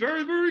 this is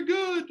very, very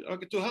good.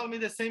 Okay, to help me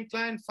the same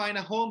client find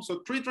a home.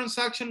 So 3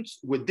 transactions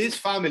with this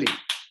family.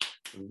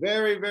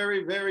 Very,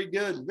 very, very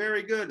good.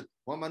 Very good.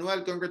 Juan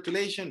Manuel,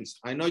 congratulations.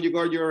 I know you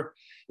got your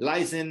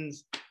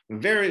license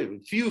very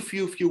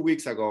few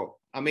weeks ago.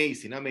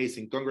 Amazing.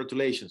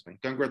 Congratulations, man.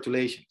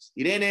 Congratulations.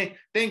 Irene,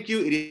 thank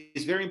you. It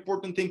is a very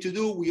important thing to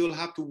do. We all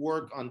have to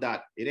work on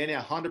that. Irene,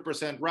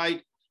 100%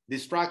 right.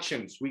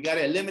 Distractions. We got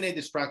to eliminate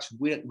distractions.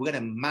 We're going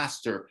to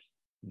master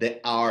the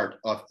art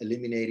of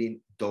eliminating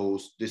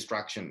those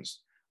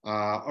distractions.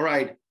 All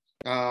right.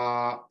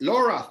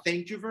 Laura,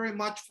 thank you very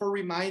much for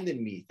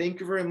reminding me. Thank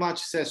you very much.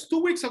 Says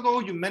 2 weeks ago,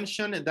 you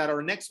mentioned that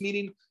our next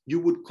meeting, you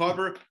would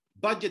cover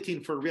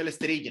budgeting for real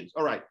estate agents.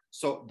 All right.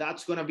 So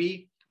that's going to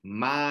be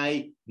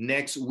my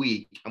next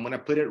week. I'm going to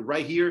put it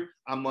right here.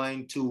 I'm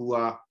going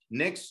to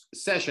next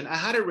session. I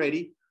had it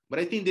ready, but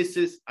I think this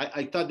is,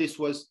 I thought this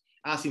was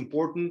as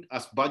important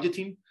as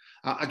budgeting.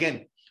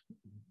 Again,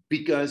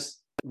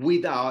 because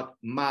without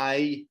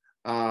eliminating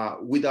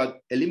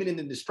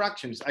the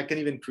distractions, I can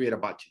even create a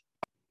budget,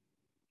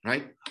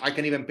 right? I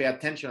can even pay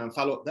attention and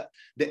follow that.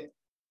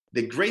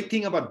 The great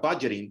thing about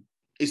budgeting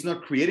is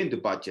not creating the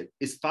budget,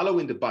 it's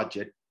following the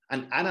budget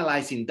and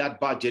analyzing that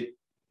budget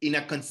in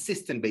a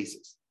consistent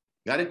basis.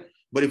 Got it?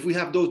 But if we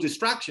have those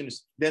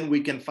distractions, then we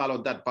can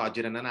follow that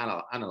budget and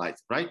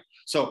analyze, right?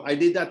 So I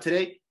did that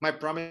today. My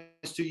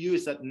promise to you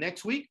is that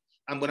next week,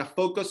 I'm going to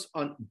focus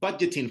on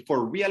budgeting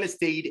for real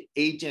estate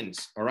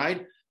agents, all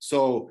right?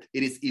 So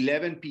it is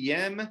 11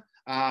 p.m.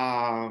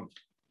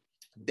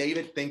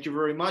 David, thank you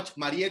very much.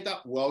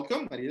 Marieta,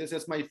 welcome. Marieta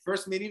says, my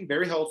first meeting,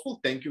 very helpful.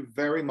 Thank you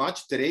very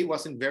much. Today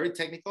wasn't very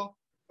technical,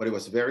 but it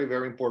was very,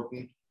 very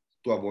important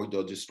to avoid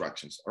those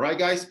distractions. All right,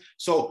 guys.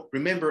 So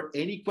remember,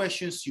 any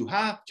questions you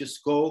have,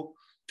 just go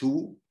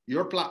to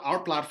our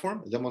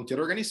platform, the Montiel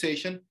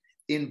organization.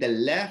 In the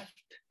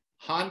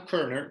left-hand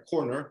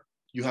corner,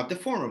 you have the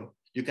forum.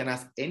 You can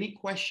ask any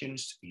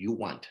questions you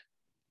want.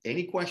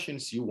 Any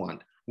questions you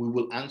want. We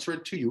will answer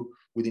it to you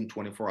within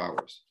 24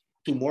 hours.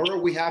 Tomorrow,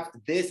 we have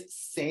this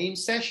same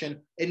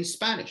session in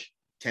Spanish,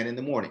 10 in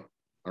the morning.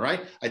 All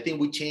right. I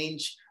think we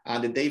changed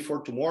the day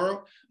for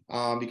tomorrow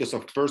because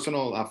of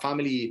personal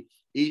family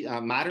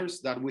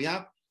matters that we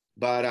have.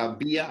 But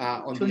be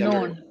on the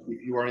alert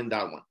if you are in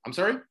that one. I'm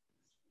sorry?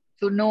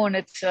 To noon.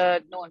 It's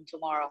noon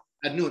tomorrow.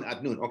 At noon.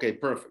 Okay,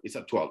 perfect. It's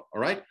at 12.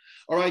 All right.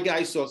 All right,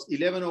 guys. So it's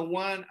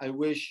 11:01. I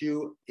wish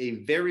you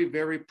a very,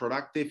 very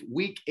productive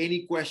week.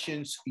 Any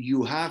questions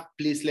you have,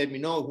 please let me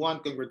know. Juan,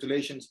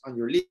 congratulations on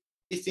your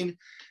listing.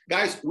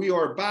 Guys, we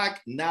are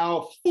back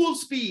now full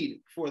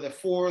speed for the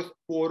fourth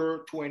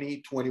quarter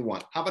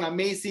 2021. Have an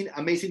amazing,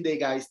 amazing day,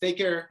 guys. Take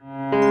care.